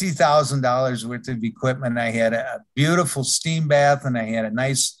 $60,000 worth of equipment. I had a beautiful steam bath, and I had a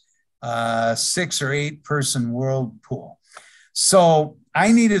nice 6 or 8 person whirlpool. So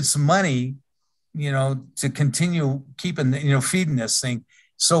I needed some money, to continue keeping, feeding this thing.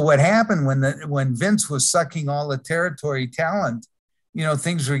 So what happened when Vince was sucking all the territory talent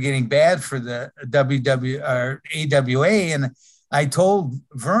things were getting bad for the AWA. And I told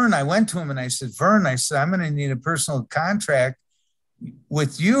Vern, I went to him and I said, Vern, I said, I'm going to need a personal contract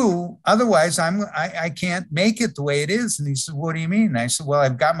with you. Otherwise I can't make it the way it is. And he said, what do you mean? And I said, well,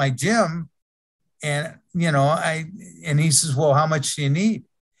 I've got my gym and, and he says, well, how much do you need?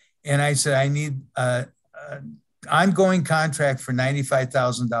 And I said, I need a ongoing contract for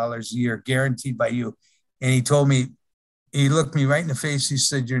 $95,000 a year, guaranteed by you. And he told me, he looked me right in the face. He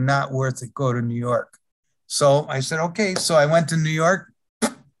said, you're not worth it. Go to New York. So I said, okay. So I went to New York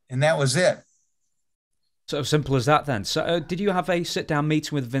and that was it. So simple as that then. So did you have a sit-down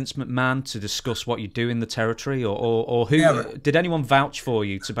meeting with Vince McMahon to discuss what you do in the territory, or who? Never. Did anyone vouch for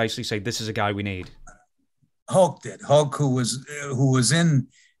you to basically say, this is a guy we need? Hulk did. Hulk, who was in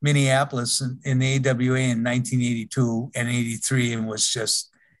Minneapolis in the AWA in 1982 and 83 and was just,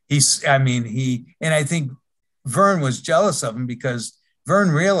 and I think Vern was jealous of him because Vern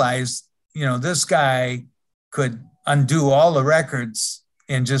realized, this guy could undo all the records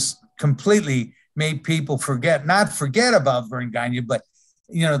and just completely make people not forget about Vern Gagne, but,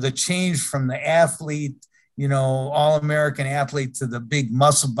 the change from the athlete, all-American athlete to the big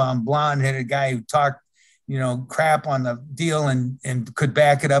muscle-bound blonde-headed guy who talked, crap on the deal and could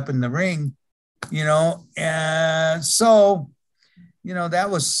back it up in the ring, and so, that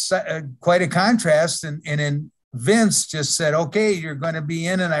was quite a contrast. And then Vince just said, okay, you're going to be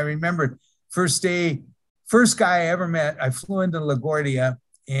in. And I remember first guy I ever met, I flew into LaGuardia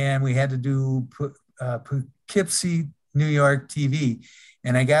and we had to do Poughkeepsie, New York TV.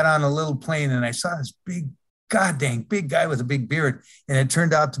 And I got on a little plane and I saw this big, goddamn big guy with a big beard. And it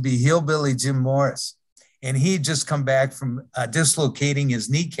turned out to be Hillbilly Jim Morris. And he'd just come back from dislocating his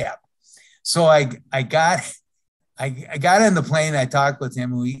kneecap. So I got in the plane. I talked with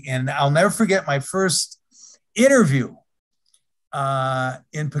him, and I'll never forget my first interview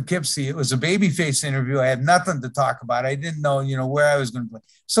in Poughkeepsie. It was a babyface interview. I had nothing to talk about. I didn't know, where I was going to play.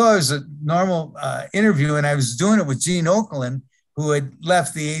 So it was a normal interview, and I was doing it with Gene Okerlund, who had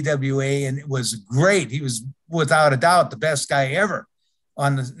left the AWA, and it was great. He was without a doubt the best guy ever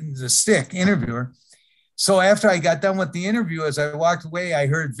on the stick interviewer. So after I got done with the interview, as I walked away, I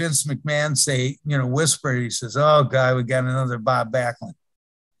heard Vince McMahon say, whisper, he says, oh, God, we got another Bob Backlund.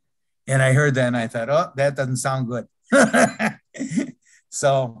 And I heard that and I thought, oh, that doesn't sound good.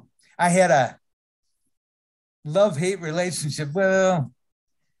 So I had a love-hate relationship. Well,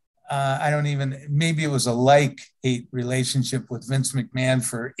 maybe it was a like-hate relationship with Vince McMahon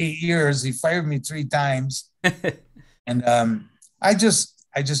for 8 years. He fired me 3 times. And I just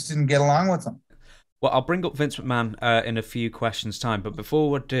didn't get along with him. Well, I'll bring up Vince McMahon in a few questions' time, but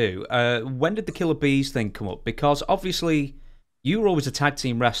before we do, when did the Killer Bees thing come up? Because obviously you were always a tag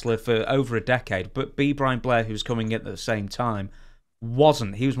team wrestler for over a decade, but B. Brian Blair, who's coming in at the same time,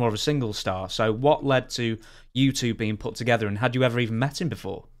 wasn't. He was more of a single star. So what led to you two being put together, and had you ever even met him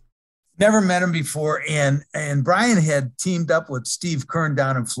before? Never met him before, and Brian had teamed up with Steve Kern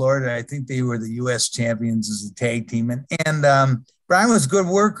down in Florida. I think they were the U.S. champions as a tag team, and Brian was a good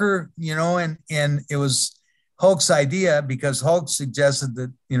worker, and it was Hulk's idea because Hulk suggested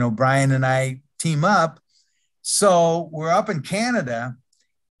that, Brian and I team up. So we're up in Canada,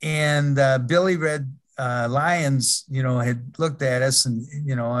 and Billy Red Lyons, had looked at us and,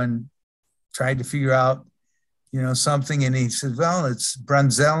 and tried to figure out, something. And he said, well, it's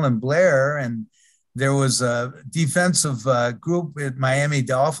Brunzell and Blair. And there was a defensive group at Miami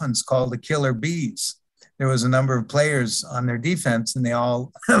Dolphins called the Killer Bees. There was a number of players on their defense, and they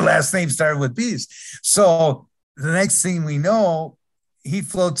all last name started with Bees. So the next thing we know, he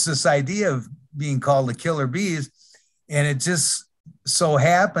floats this idea of being called the Killer Bees. And it just so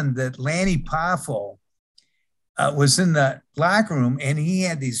happened that Lanny Poffo was in the locker room, and he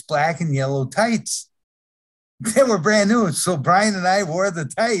had these black and yellow tights. They were brand new. So Brian and I wore the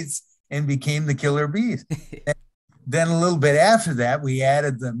tights and became the Killer Bees. Then a little bit after that, we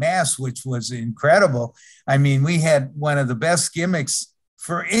added the mask, which was incredible. I mean, we had one of the best gimmicks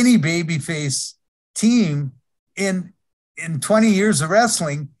for any babyface team in 20 years of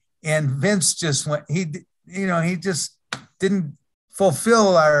wrestling. And Vince just went, he just didn't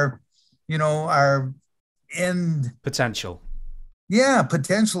fulfill our end potential. Yeah,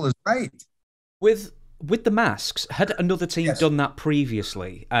 potential is right. With the masks, had another team done that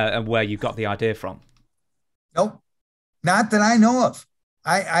previously, and where you got the idea from? Nope. Not that I know of.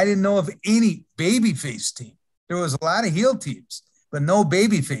 I didn't know of any babyface team. There was a lot of heel teams, but no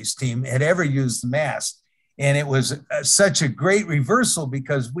babyface team had ever used the mask. And it was such a great reversal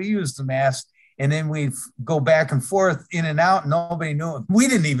because we used the mask And then we'd go back and forth in and out. Nobody knew. We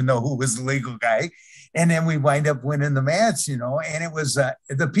didn't even know who was the legal guy. And then we wind up winning the match, you know, and it was,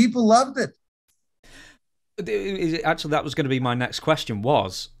 the people loved it. Actually, that was going to be my next question,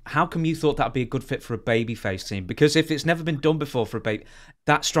 was how come you thought that'd be a good fit for a babyface team? Because if it's never been done before for a baby,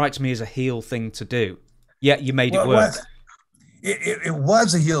 that strikes me as a heel thing to do. Yet you made it work. It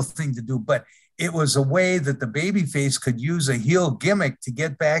was a heel thing to do, but it was a way that the babyface could use a heel gimmick to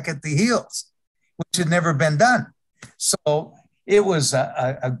get back at the heels, which had never been done. So it was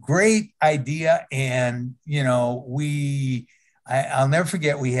a great idea. And, you know, I'll never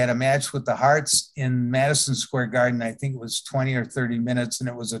forget, we had a match with the Harts in Madison Square Garden. I think it was 20 or 30 minutes, and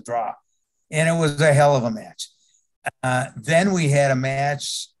it was a draw. And it was a hell of a match. Then we had a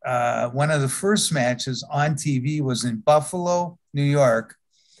match. One of the first matches on TV was in Buffalo, New York.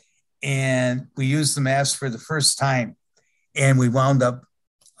 And we used the mask for the first time. And we wound up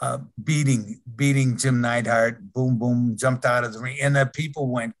beating Jim Neidhart. Boom, boom, jumped out of the ring. And the people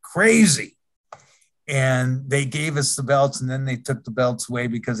went crazy. And they gave us the belts, and then they took the belts away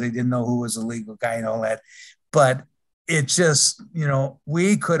because they didn't know who was the legal guy and all that. But it just, you know,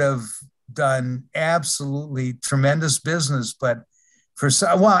 we could have done absolutely tremendous business. But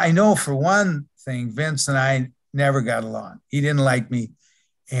I know for one thing, Vince and I never got along. He didn't like me.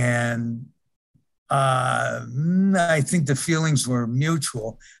 And I think the feelings were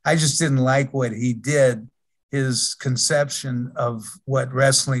mutual. I just didn't like what he did, his conception of what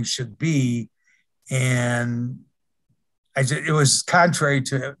wrestling should be. And it was contrary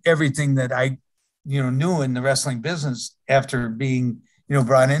to everything that I, you know, knew in the wrestling business after being, you know,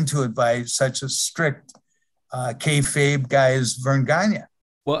 brought into it by such a strict kayfabe guy as Vern Gagne.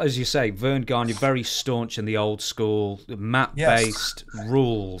 Well, as you say, Vern Gagne, very staunch in the old school, mat-based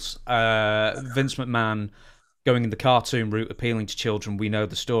rules. Vince McMahon going in the cartoon route, appealing to children. We know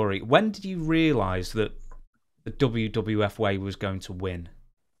the story. When did you realise that the WWF way was going to win?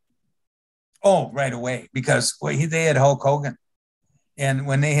 Oh, right away, because they had Hulk Hogan. And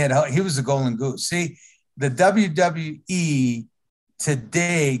when they had, he was the golden goose. See, the WWE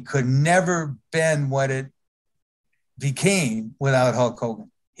today could never been what it became without Hulk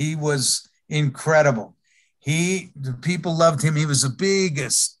Hogan. He was incredible. The people loved him. He was the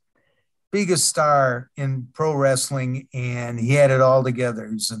biggest star in pro wrestling, and he had it all together.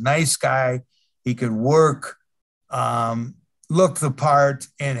 He was a nice guy. He could work, looked the part,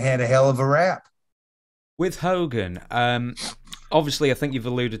 and had a hell of a rap. With Hogan, obviously I think you've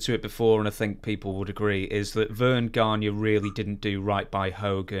alluded to it before, and I think people would agree, is that Vern Gagne really didn't do right by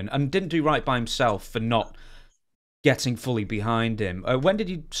Hogan, and didn't do right by himself for not getting fully behind him. When did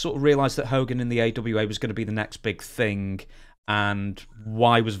you sort of realise that Hogan in the AWA was going to be the next big thing, and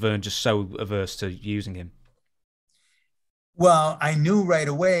why was Vern just so averse to using him? Well, I knew right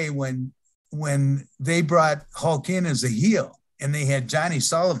away when they brought Hulk in as a heel, and they had Johnny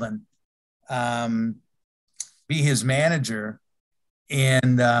Sullivan be his manager,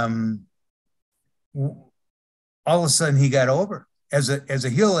 and all of a sudden he got over as a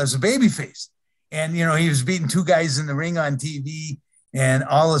heel, as a babyface. And, you know, he was beating two guys in the ring on TV, and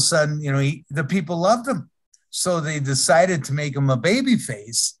all of a sudden, you know, the people loved him. So they decided to make him a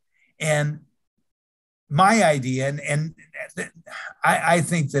babyface. And my idea, and I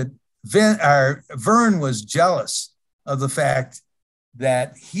think that Vern was jealous of the fact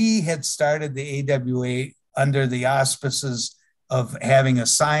that he had started the AWA under the auspices of having a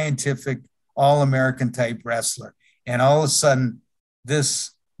scientific, all-American type wrestler. And all of a sudden,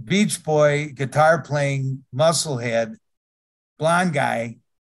 this Beach Boy, guitar-playing, musclehead, blonde guy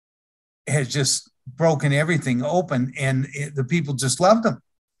has just broken everything open, and the people just loved him.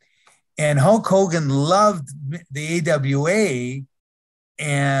 And Hulk Hogan loved the AWA,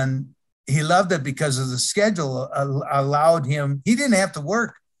 and he loved it because of the schedule allowed him. He didn't have to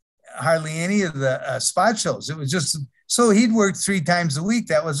work hardly any of the spot shows. It was just, so he'd work 3 times a week.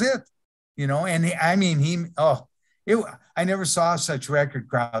 That was it, you know? And I never saw such record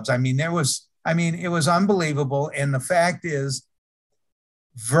crowds. It was unbelievable. And the fact is,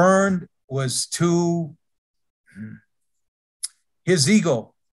 Vern was his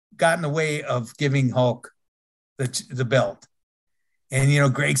ego got in the way of giving Hulk the belt. And, you know,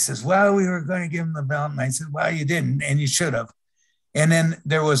 Greg says, well, we were going to give him the belt. And I said, well, you didn't, and you should have. And then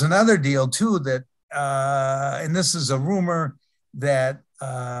there was another deal too that, and this is a rumor that,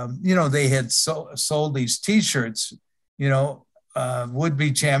 you know, they had sold these T-shirts, you know, would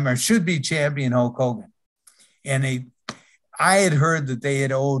be champion or should be champion Hulk Hogan. And I had heard that they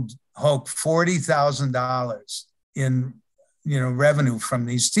had owed Hulk $40,000 in, you know, revenue from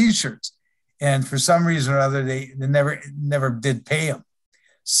these T-shirts. And for some reason or other, they never did pay him.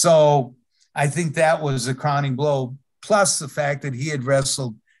 So I think that was a crowning blow. Plus the fact that he had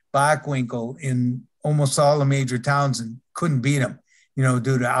wrestled Bockwinkel in almost all the major towns and couldn't beat him,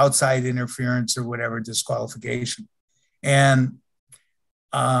 due to outside interference or whatever, disqualification. And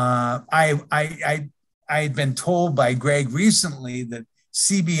I had been told by Greg recently that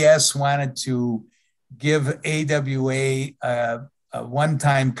CBS wanted to give AWA a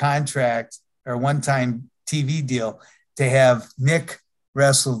one-time contract or one-time TV deal to have Nick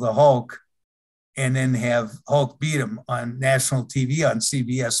wrestle the Hulk and then have Hulk beat him on national TV on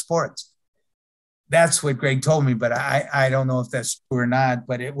CBS Sports. That's what Greg told me, but I don't know if that's true or not,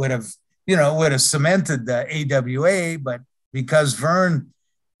 but it would have, cemented the AWA, but because Vern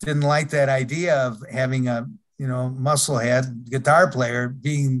didn't like that idea of having a, musclehead guitar player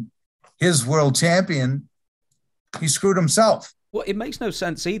being his world champion, he screwed himself. Well, it makes no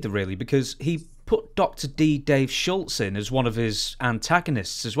sense either, really, because he put Dr. D. Dave Schultz in as one of his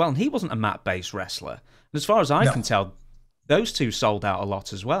antagonists as well, and he wasn't a mat-based wrestler. And as far as I can tell, those two sold out a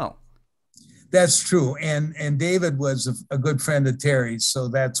lot as well. That's true, and David was a good friend of Terry's, so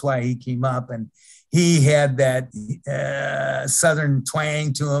that's why he came up, and he had that Southern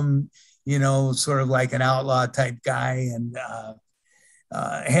twang to him, sort of like an outlaw type guy, and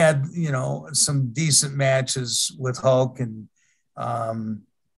had, some decent matches with Hulk. And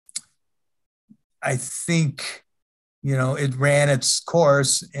I think, it ran its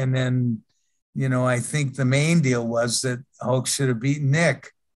course. And then, I think the main deal was that Hulk should have beaten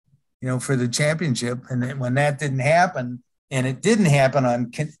Nick, for the championship. And then when that didn't happen, and it didn't happen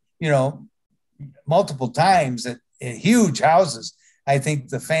on, multiple times at huge houses, I think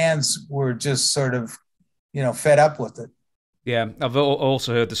the fans were just sort of, fed up with it. Yeah, I've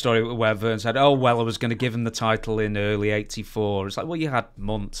also heard the story where Vern said, "Oh, well, I was going to give him the title in early '84." It's like, well, you had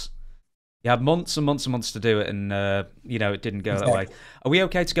months. You had months and months and months to do it, and, it didn't go that way. Are we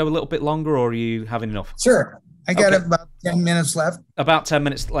okay to go a little bit longer, or are you having enough? Sure. I got about 10 minutes left. About 10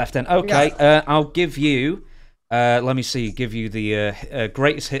 minutes left then. Okay, yeah. I'll give you, let me see, give you the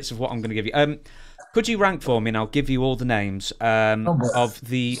greatest hits of what I'm going to give you. Could you rank for me, and I'll give you all the names of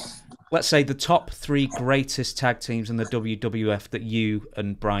the, let's say, the top 3 greatest tag teams in the WWF that you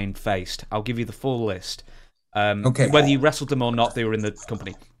and Brian faced. I'll give you the full list. Whether you wrestled them or not, they were in the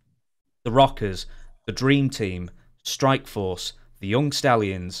company. The Rockers, the Dream Team, Strike Force, the Young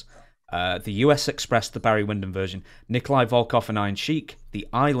Stallions, the US Express, the Barry Windham version, Nikolai Volkov and Iron Sheik, the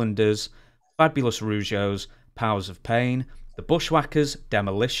Islanders, Fabulous Rougeaus, Powers of Pain, the Bushwhackers,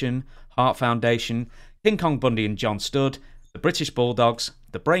 Demolition, Hart Foundation, King Kong Bundy and John Studd, the British Bulldogs,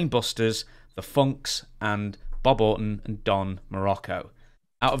 the Brainbusters, the Funks, and Bob Orton and Don Morocco.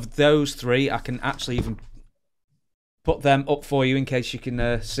 Out of those 3, I can actually even put them up for you in case you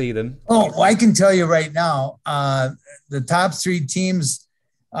can see them. Oh, well, I can tell you right now, the top 3 teams,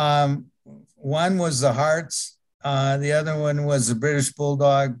 one was the Harts, the other one was the British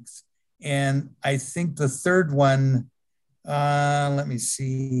Bulldogs, and I think the third one, let me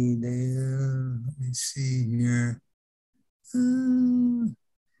see here.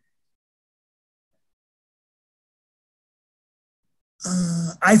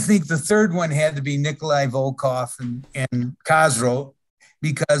 I think the third one had to be Nikolai Volkov and Khosrow,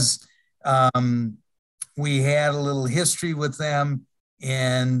 because we had a little history with them,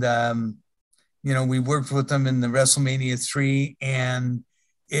 and we worked with them in the WrestleMania 3, and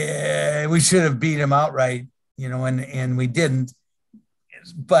we should have beat them outright, and we didn't.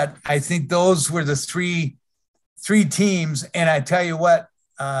 But I think those were the three teams, and I tell you what.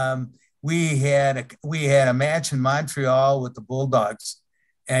 We had a match in Montreal with the Bulldogs,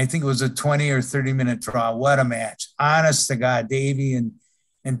 and I think it was a 20 or 30-minute draw. What a match. Honest to God, Davey and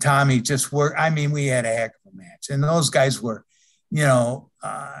Tommy just worked. I mean, we had a heck of a match. And those guys were,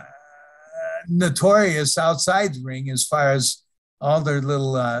 notorious outside the ring as far as all their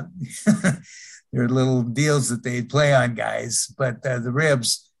little their little deals that they'd play on guys, but the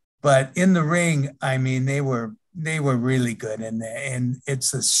ribs. But in the ring, I mean, they were really good, and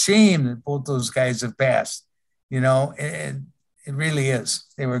it's a shame that both those guys have passed. It really is.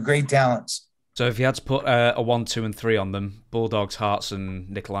 They were great talents. So if you had to put a 1, 2, and 3 on them, Bulldogs, Hearts, and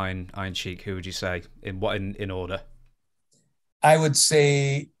Nikolai and Iron Sheik, who would you say in order? I would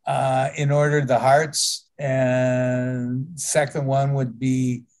say in order the Hearts, and second one would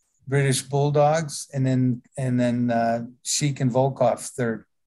be British Bulldogs, and then Sheik and Volkov third.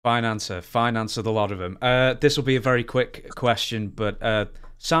 Fine answer, the lot of them. This will be a very quick question, but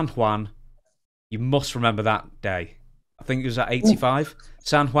San Juan, you must remember that day. I think it was at 85.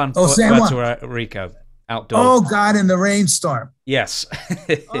 San Juan, Puerto Rico, outdoors. Oh, God, in the rainstorm. Yes.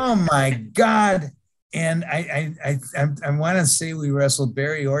 Oh, my God. and I want to say we wrestled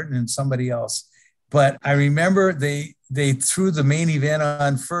Barry Orton and somebody else, but I remember they threw the main event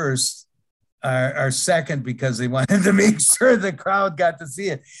on first, our second, because they wanted to make sure the crowd got to see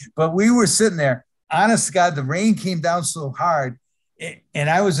it. But we were sitting there. Honest to God, the rain came down so hard, and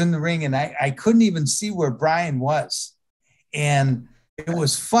I was in the ring, and I couldn't even see where Brian was. And it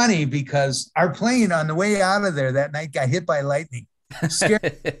was funny because our plane on the way out of there that night got hit by lightning, scared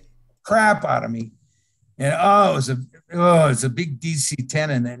the crap out of me. And it was a big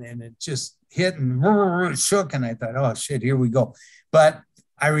DC-10, and it just hit and shook, and I thought, oh shit, here we go. But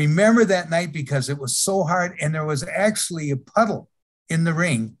I remember that night because it was so hard, and there was actually a puddle in the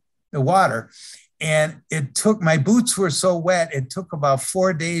ring, the water, and it took, my boots were so wet, it took about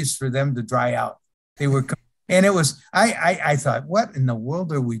 4 days for them to dry out. They were, and it was, I thought, what in the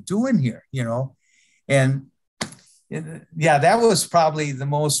world are we doing here, you know? And yeah, that was probably the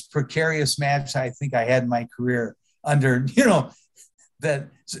most precarious match I think I had in my career under, you know, the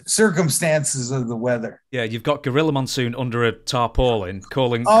circumstances of the weather. Yeah, you've got Gorilla Monsoon under a tarpaulin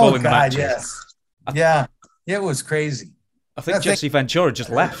calling God, the matches. Yes. Yeah, it was crazy. I think Jesse Ventura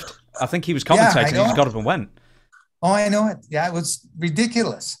just left. I think he was commentating. He just got up and went. Oh, I know it. Yeah, it was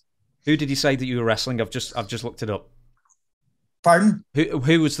ridiculous. Who did you say that you were wrestling? I've just looked it up. Pardon?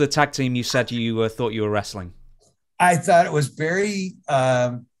 Who was the tag team you said you thought you were wrestling? I thought it was Barry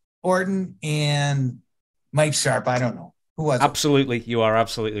Orton and Mike Sharp. I don't know. Who was it? Absolutely. You are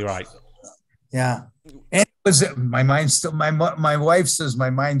absolutely right. Yeah. And it was, my mind still, my wife says my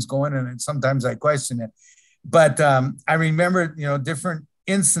mind's going, and sometimes I question it. But I remember, you know, different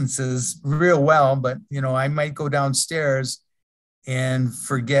instances real well, but, you know, I might go downstairs and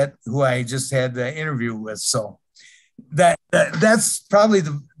forget who I just had the interview with. So that's probably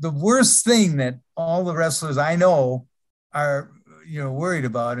the worst thing that all the wrestlers I know are, you know, worried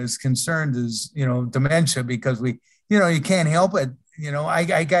about, is concerned, is, you know, dementia, because we, you know, you can't help it. You know,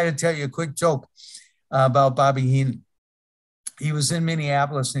 I got to tell you a quick joke about Bobby Heenan. He was in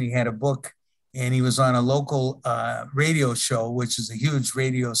Minneapolis and he had a book, and he was on a local radio show, which is a huge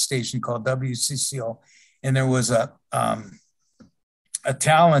radio station called WCCO. And there was a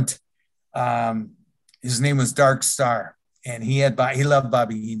talent. His name was Dark Star, and he loved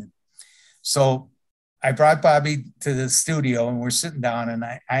Bobby Heenan. So I brought Bobby to the studio, and we're sitting down, and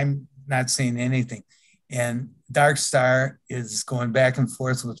I'm not saying anything. And Dark Star is going back and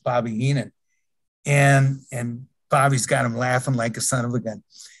forth with Bobby Heenan, and Bobby's got him laughing like a son of a gun.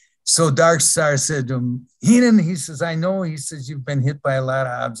 So Dark Star said to him, Heenan, he says, I know, he says, you've been hit by a lot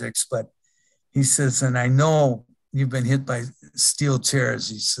of objects, but he says, and I know you've been hit by steel chairs.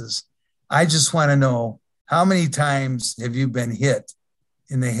 He says, I just want to know, how many times have you been hit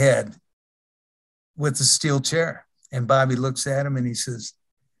in the head with a steel chair? And Bobby looks at him and he says,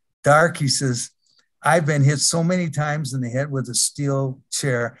 Dark, he says, I've been hit so many times in the head with a steel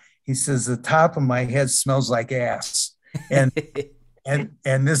chair. He says, the top of my head smells like ass. And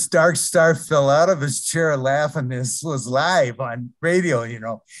and this Dark Star fell out of his chair laughing. This was live on radio, you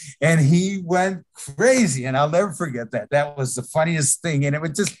know, and he went crazy. And I'll never forget that. That was the funniest thing. And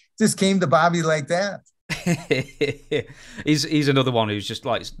it just came to Bobby like that. he's another one who's just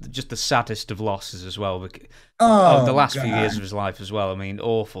the saddest of losses as well. The last few years of his life as well. I mean,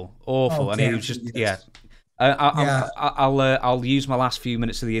 awful. And he was just, yes. I'll use my last few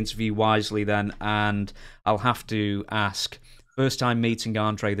minutes of the interview wisely then, and I'll have to ask, first time meeting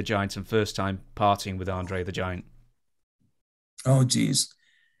Andre the Giant and first time partying with Andre the Giant. Oh, geez.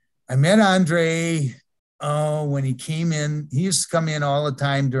 I met Andre when he came in. He used to come in all the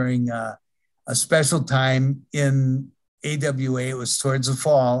time during a special time in AWA. It was towards the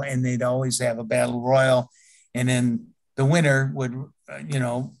fall, and they'd always have a battle royal. And then the winner would,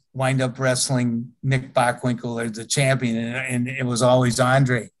 wind up wrestling Nick Bockwinkel as the champion. And it was always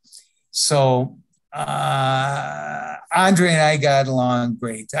Andre. So Andre and I got along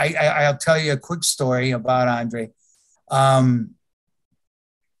great. I'll tell you a quick story about Andre. And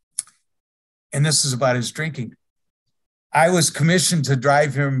this is about his drinking. I was commissioned to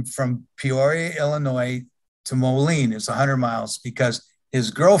drive him from Peoria, Illinois to Moline. It's 100 miles because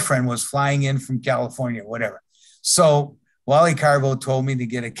his girlfriend was flying in from California, whatever. So Wally Carbo told me to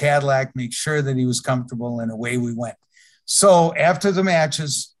get a Cadillac, make sure that he was comfortable, and away we went. So after the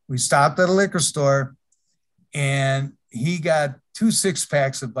matches, we stopped at a liquor store and he got 2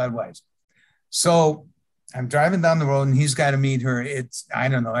 6-packs of Budweiser. So I'm driving down the road and he's got to meet her. I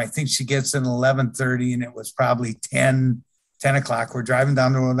don't know. I think she gets in 11:30 and it was probably 10 o'clock. We're driving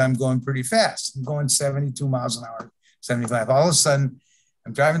down the road. I'm going pretty fast. I'm going 72 miles an hour, 75. All of a sudden,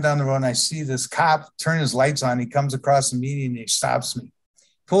 I'm driving down the road and I see this cop turn his lights on. He comes across the median and he stops me,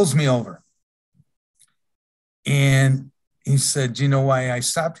 pulls me over. And he said, "You know why I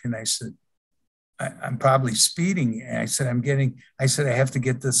stopped?" And I said, I'm probably speeding. And I said, I have to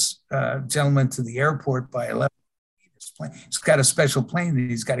get this gentleman to the airport by 11. He's got a special plane that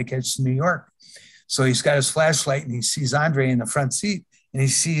he's got to catch to New York. So he's got his flashlight and he sees Andre in the front seat and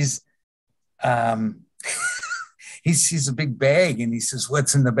um, he sees a big bag and he says,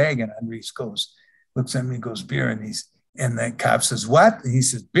 "What's in the bag?" And Andre looks at me and goes, "Beer." And the cop says, "What?" And he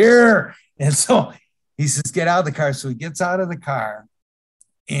says, "Beer." And so he says, "Get out of the car." So he gets out of the car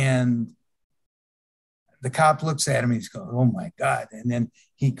and the cop looks at him. He's going, "Oh my God." And then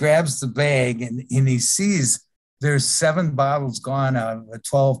he grabs the bag and he sees there's 7 bottles gone out of a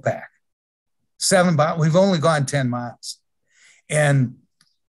 12 pack. 7 bottles. We've only gone 10 miles. And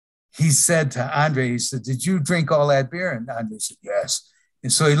he said to Andre, he said, "Did you drink all that beer?" And Andre said, "Yes."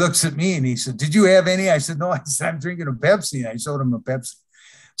 And so he looks at me and he said, "Did you have any?" I said, "No." I said, "I'm drinking a Pepsi." And I showed him a Pepsi.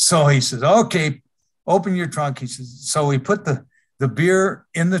 So he says, "Okay, open your trunk." He says, so we put the beer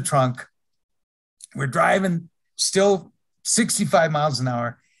in the trunk. We're driving still 65 miles an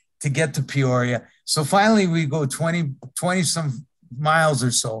hour to get to Peoria. So finally we go 20 some miles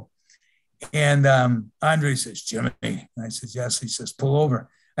or so. And Andre says, "Jimmy." And I says, "Yes." He says, "Pull over."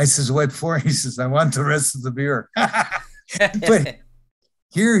 I says, "What for?" He says, "I want the rest of the beer." But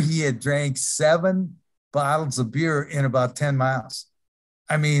here he had drank 7 bottles of beer in about 10 miles.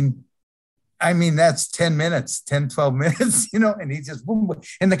 I mean, that's 10 minutes, 10, 12 minutes, and he just, boom, boom,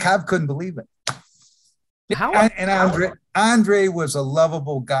 and the cop couldn't believe it. Andre was a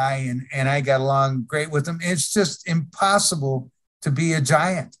lovable guy, and I got along great with him. It's just impossible to be a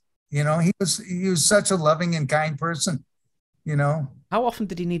giant. He was such a loving and kind person. How often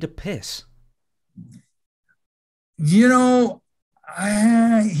did he need a piss? He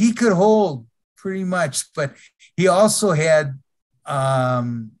could hold pretty much, but he also had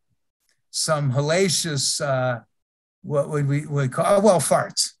some hellacious, what would we call,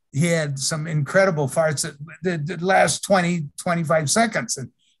 farts. He had some incredible farts that last 20, 25 seconds. And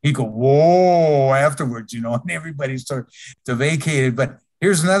he'd go, "Whoa," afterwards, and everybody started to vacate it. But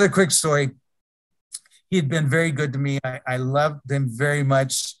here's another quick story. He had been very good to me. I loved him very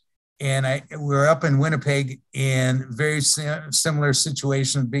much. And we were up in Winnipeg in very similar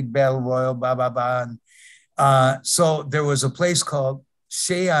situation, big battle royal, blah, blah, blah. And so there was a place called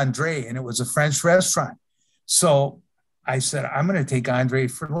Chez Andre, and it was a French restaurant. So I said, "I'm going to take Andre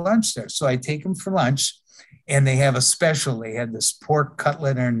for lunch there." So I take him for lunch, and they have a special. They had this pork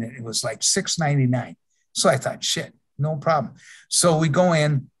cutlet, and it was like $6.99. So I thought, shit, no problem. So we go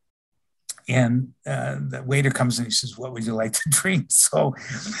in, and the waiter comes in. He says, "What would you like to drink?" So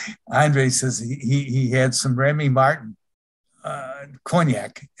Andre says he had some Remy Martin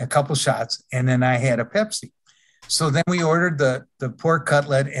cognac, a couple shots, and then I had a Pepsi. So then we ordered the pork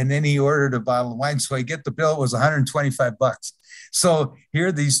cutlet, and then he ordered a bottle of wine. So I get the bill, it was $125. So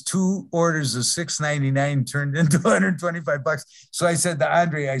here, these 2 orders of $6.99 turned into $125. So I said to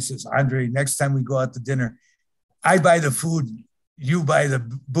Andre, I says, "Andre, next time we go out to dinner, I buy the food, you buy the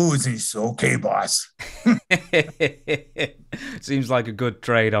booze." And he said, "Okay, boss." Seems like a good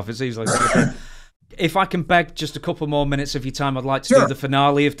trade-off. It seems like a good trade. If I can beg just a couple more minutes of your time, I'd like to do the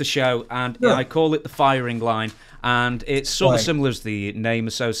finale of the show, and I call it the firing line. And it's sort of similar as the name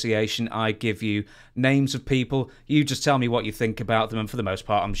association. I give you names of people. You just tell me what you think about them. And for the most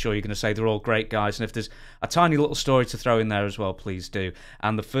part, I'm sure you're going to say they're all great guys. And if there's a tiny little story to throw in there as well, please do.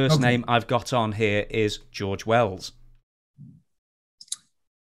 And the first name I've got on here is George Wells.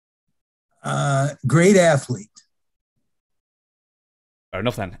 Great athlete. Fair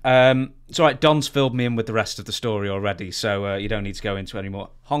enough then. It's all right. Don's filled me in with the rest of the story already, so you don't need to go into it anymore.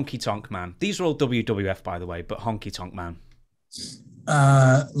 Honky Tonk Man. These are all WWF, by the way, but Honky Tonk Man.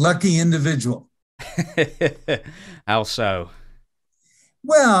 Lucky individual. How so?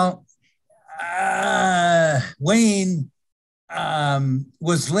 Well, Wayne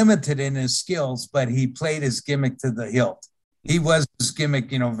was limited in his skills, but he played his gimmick to the hilt. He was his gimmick,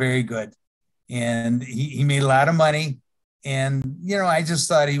 very good. And he made a lot of money. And, I just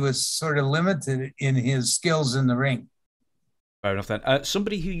thought he was sort of limited in his skills in the ring. Fair enough then.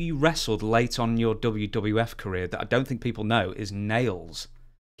 Somebody who you wrestled late on your WWF career that I don't think people know is Nails.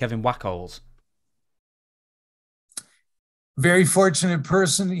 Kevin Wackles. Very fortunate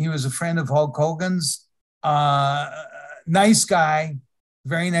person. He was a friend of Hulk Hogan's. Nice guy,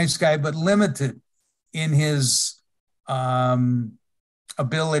 very nice guy, but limited in his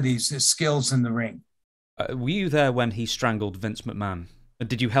abilities, his skills in the ring. Were you there when he strangled Vince McMahon?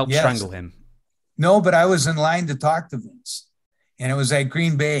 Did you help strangle him? No, but I was in line to talk to Vince, and it was at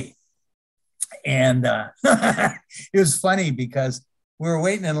Green Bay. And it was funny because we were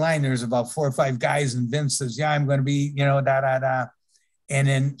waiting in line. There's about 4 or 5 guys, and Vince says, "Yeah, I'm going to be, da da da." And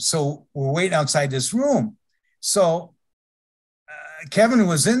then so we're waiting outside this room. So Kevin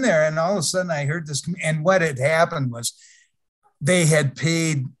was in there, and all of a sudden I heard this. And what had happened was they had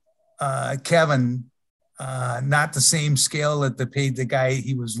paid Kevin not the same scale that they paid the guy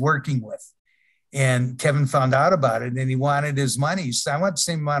he was working with. And Kevin found out about it, and he wanted his money. He said, "I want the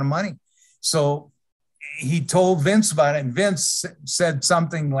same amount of money." So he told Vince about it, and Vince said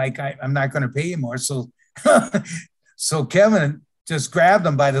something like, "I'm not going to pay you more." So, so Kevin just grabbed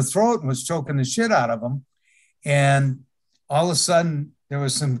him by the throat and was choking the shit out of him. And all of a sudden there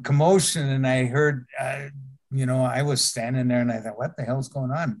was some commotion, and I heard, I was standing there, and I thought, what the hell's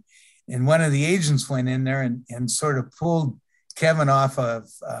going on? And one of the agents went in there and sort of pulled Kevin off of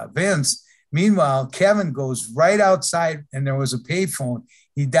Vince. Meanwhile, Kevin goes right outside, and there was a payphone.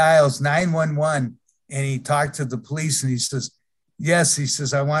 He dials 911, and he talked to the police, and he says, "Yes," he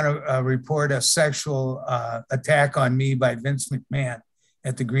says, "I want to report a sexual attack on me by Vince McMahon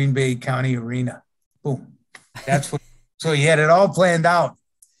at the Green Bay County Arena." Boom. That's what. So he had it all planned out,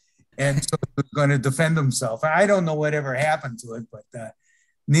 and so he was going to defend himself. I don't know whatever happened to it, but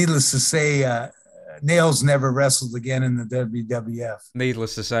needless to say, Nails never wrestled again in the WWF.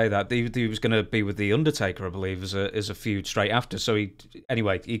 Needless to say that he was going to be with the Undertaker, I believe, as a feud straight after. So he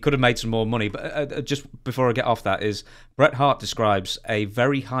could have made some more money. But just before I get off that, is Bret Hart describes a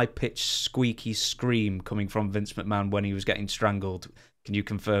very high pitched squeaky scream coming from Vince McMahon when he was getting strangled. Can you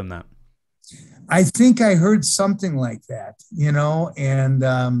confirm that? I think I heard something like that, and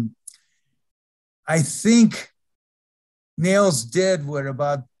I think Nails did what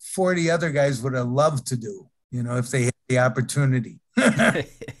about 40 other guys would have loved to do, if they had the opportunity. I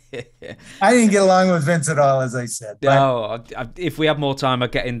didn't get along with Vince at all, as I said. No, if we had more time,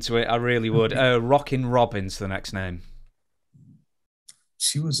 I'd get into it. I really would. Rockin' Robin's the next name.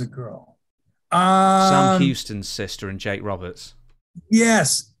 She was a girl. Sam Houston's sister and Jake Roberts.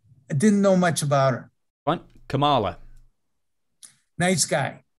 Yes. I didn't know much about her. Right. Kamala. Nice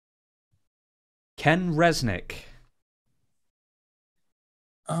guy. Ken Resnick.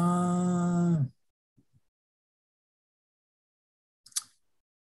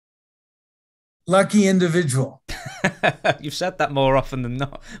 Lucky individual. You've said that more often than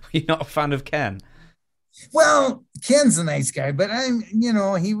not. You're not a fan of Ken. Well, Ken's a nice guy, but I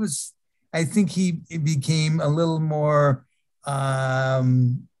think he became a little more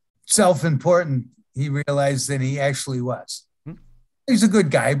self-important, he realized, than he actually was. He's a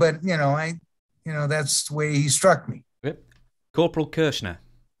good guy, but that's the way he struck me. Yep. Corporal Kirshner.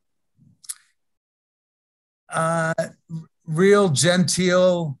 Real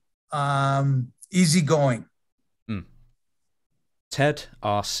genteel, easygoing. Ted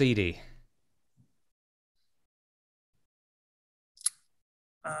Arcidi.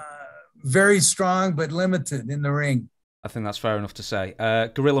 Very strong, but limited in the ring. I think that's fair enough to say.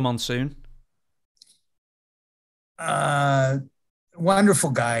 Gorilla Monsoon. Wonderful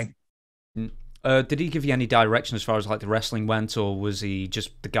guy. Did he give you any direction as far as like the wrestling went, or was he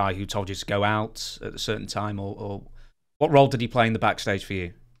just the guy who told you to go out at a certain time, or what role did he play in the backstage for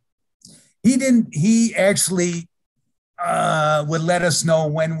you? He didn't. He actually would let us know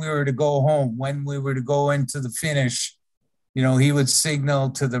when we were to go home, when we were to go into the finish. He would signal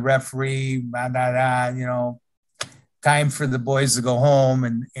to the referee, time for the boys to go home.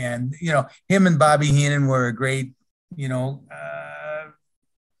 And him and Bobby Heenan were a great,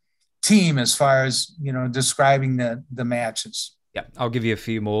 team as far as, describing the matches. Yeah, I'll give you a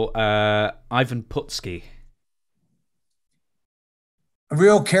few more. Ivan Putski. A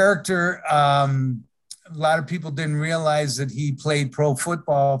real character. A lot of people didn't realize that he played pro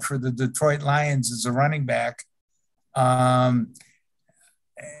football for the Detroit Lions as a running back.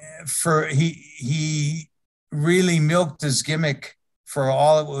 He really milked his gimmick for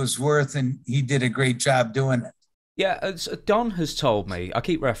all it was worth, and he did a great job doing it. Yeah, Don has told me, I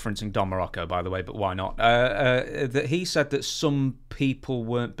keep referencing Don Morocco, by the way, but why not, that he said that some people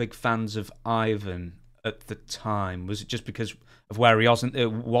weren't big fans of Ivan at the time. Was it just because of where he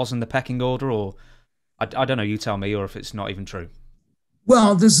was in the pecking order, or I don't know, you tell me, or if it's not even true?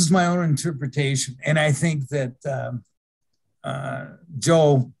 Well, this is my own interpretation, and I think that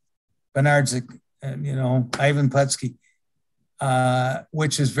Joe Bernardzik, Ivan Putski,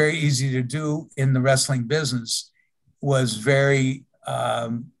 which is very easy to do in the wrestling business, was very,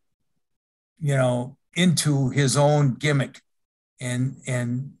 into his own gimmick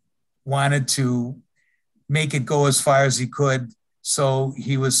and wanted to make it go as far as he could. So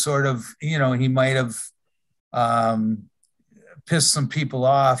he was sort of, he might have piss some people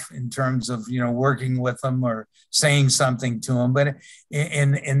off in terms of, working with them or saying something to them. But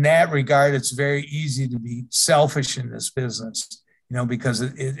in that regard, it's very easy to be selfish in this business, because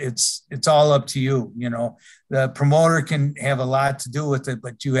it's all up to you. The promoter can have a lot to do with it,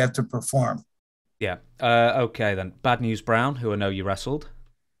 but you have to perform. Yeah. Okay, then. Bad News Brown, who I know you wrestled.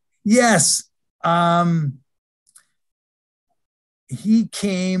 Yes. He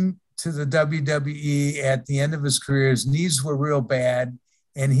came to the WWE at the end of his career. His knees were real bad,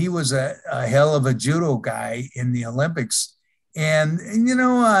 and he was a hell of a judo guy in the Olympics. And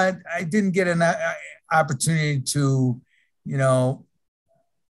I didn't get an opportunity to,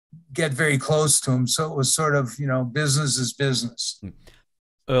 get very close to him. So it was sort of, business is business.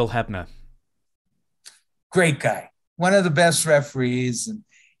 Earl Hebner. Great guy. One of the best referees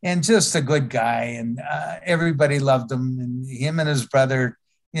and just a good guy. And everybody loved him. And him and his brother,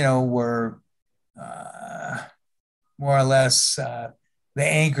 were more or less the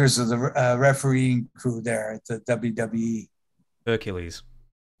anchors of the refereeing crew there at the WWE. Hercules.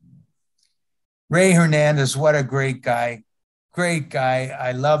 Ray Hernandez, what a great guy. Great guy.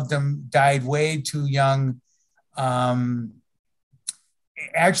 I loved him. Died way too young.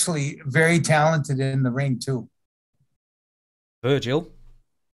 Actually, very talented in the ring, too. Virgil.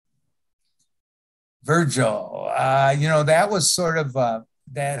 That was sort of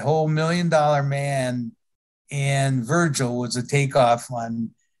that whole $1 Million Man, and Virgil was a takeoff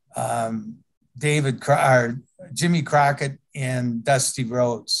on Jimmy Crockett and Dusty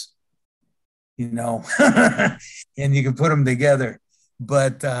Rhodes. And you can put them together.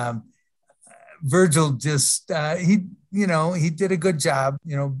 But Virgil just, he did a good job,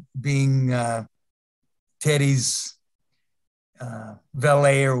 being Teddy's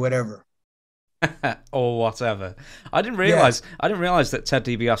valet or whatever. Or whatever. I didn't realize that Ted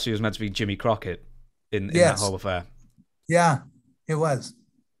DiBiase was meant to be Jimmy Crockett in that whole affair. Yeah, it was.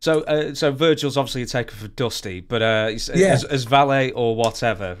 So Virgil's obviously a taker for Dusty, but as valet or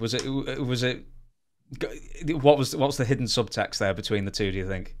whatever, was it? What was the hidden subtext there between the two? Do you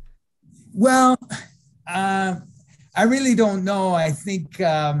think? Well, I really don't know. I think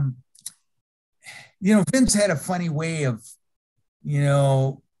Vince had a funny way of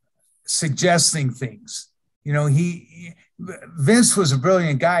suggesting things. Vince was a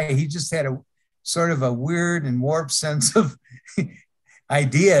brilliant guy. He just had a sort of a weird and warped sense of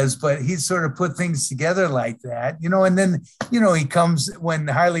ideas, but he sort of put things together like that, and then, he comes, when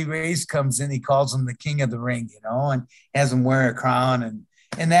Harley Race comes in, he calls him the king of the ring, and has him wear a crown.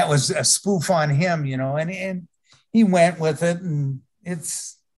 And that was a spoof on him, and he went with it, and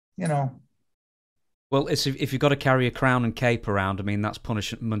it's, Well, if you've got to carry a crown and cape around, I mean, that's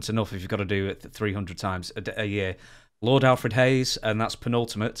punishment enough if you've got to do it 300 times a year. Lord Alfred Hayes, and that's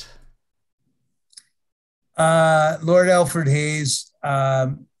penultimate. Lord Alfred Hayes,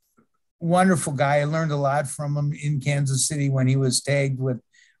 wonderful guy. I learned a lot from him in Kansas City when he was tagged with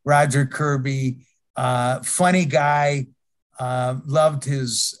Roger Kirby. Funny guy, loved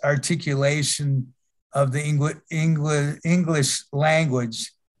his articulation of the English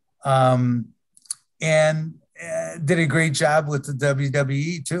language, and did a great job with the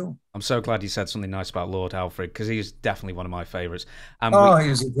WWE too. I'm so glad you said something nice about Lord Alfred, because he's definitely one of my favorites. He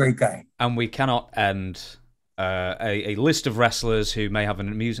was a great guy. And we cannot end a list of wrestlers who may have an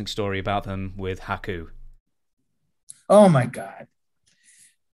amusing story about them with Haku. Oh my God.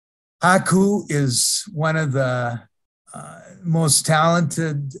 Haku is one of the most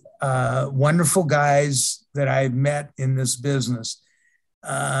talented, wonderful guys that I've met in this business.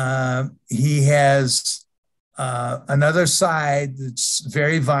 He has another side that's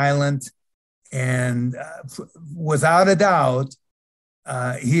very violent, and without a doubt,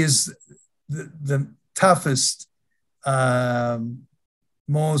 he is the toughest,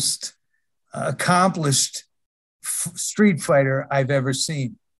 most accomplished street fighter I've ever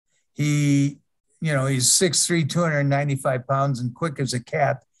seen. He's 6'3", 295 pounds and quick as a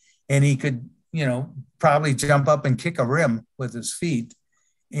cat. And he could, probably jump up and kick a rim with his feet.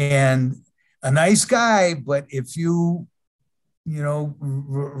 And a nice guy, but if you,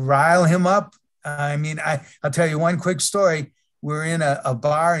 rile him up, I'll tell you one quick story. We're in a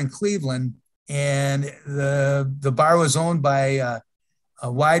bar in Cleveland, and the bar was owned by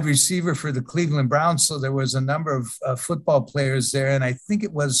a wide receiver for the Cleveland Browns. So there was a number of football players there. And I think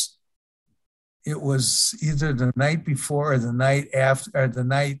it was either the night before or the night after, or the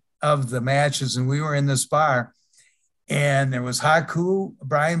night of the matches. And we were in this bar, and there was Haku,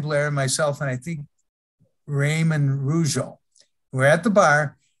 Brian Blair, myself, and I think Raymond Rougeau. We're at the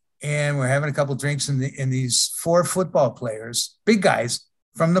bar, and we're having a couple drinks, and these four football players, big guys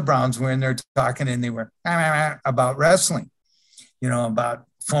from the Browns, were in there talking, and they were about wrestling. about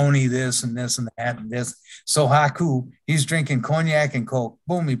phony this and this and that and this. So Haku, he's drinking cognac and Coke.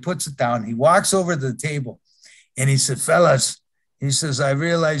 Boom, he puts it down. He walks over to the table and he said, fellas, he says, I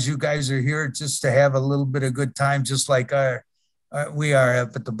realize you guys are here just to have a little bit of good time, just like we are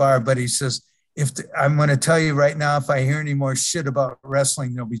up at the bar. But he says, I'm going to tell you right now, if I hear any more shit about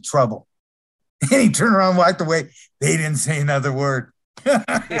wrestling, there'll be trouble. And he turned around and walked away. They didn't say another word.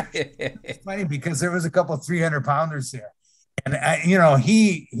 It's funny because there was a couple 300-pounders there. And,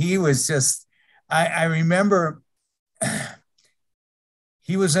 he was just, I remember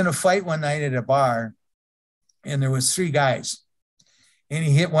he was in a fight one night at a bar and there was 3 guys. And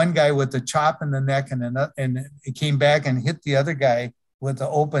he hit one guy with a chop in the neck and he came back and hit the other guy with the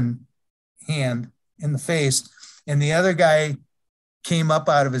open hand in the face. And the other guy came up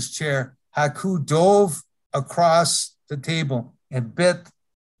out of his chair. Haku dove across the table and bit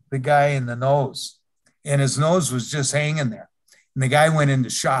the guy in the nose. And his nose was just hanging there. And the guy went into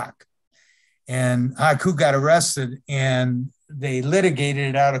shock. And Haku got arrested and they litigated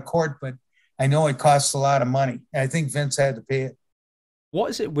it out of court, but I know it costs a lot of money. I think Vince had to pay it. What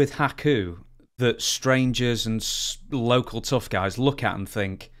is it with Haku that strangers and local tough guys look at and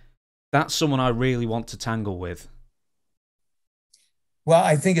think, that's someone I really want to tangle with? Well,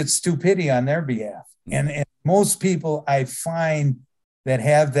 I think it's stupidity on their behalf. And most people I find that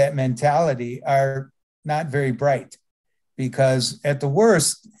have that mentality are not very bright because at the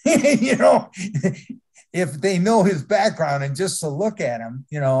worst, if they know his background and just to look at him,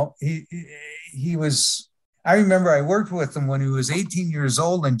 he was, I remember I worked with him when he was 18 years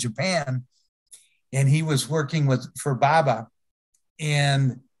old in Japan and he was working for Baba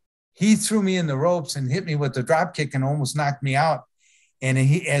and he threw me in the ropes and hit me with the drop kick and almost knocked me out. And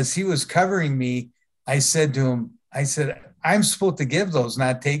as he was covering me, I said to him, I'm supposed to give those,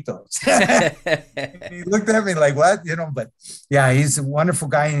 not take those. He looked at me like, what? But yeah, he's a wonderful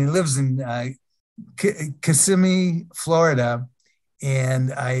guy and he lives in Kissimmee, Florida.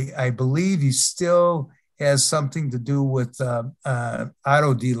 And I believe he still has something to do with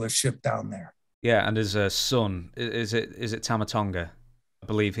auto dealership down there. Yeah, and his son, is it Tamatonga? I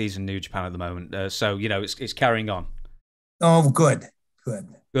believe he's in New Japan at the moment. So, it's carrying on. Oh, good. Good.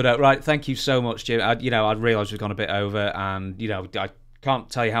 Right. Thank you so much, Jim. I realised we've gone a bit over and, I can't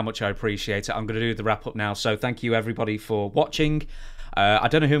tell you how much I appreciate it. I'm going to do the wrap up now. So thank you, everybody, for watching. I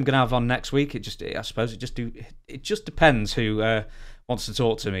don't know who I'm going to have on next week. I suppose it just depends who wants to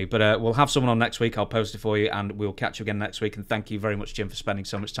talk to me. But we'll have someone on next week. I'll post it for you and we'll catch you again next week. And thank you very much, Jim, for spending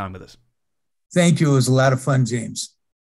so much time with us. Thank you. It was a lot of fun, James.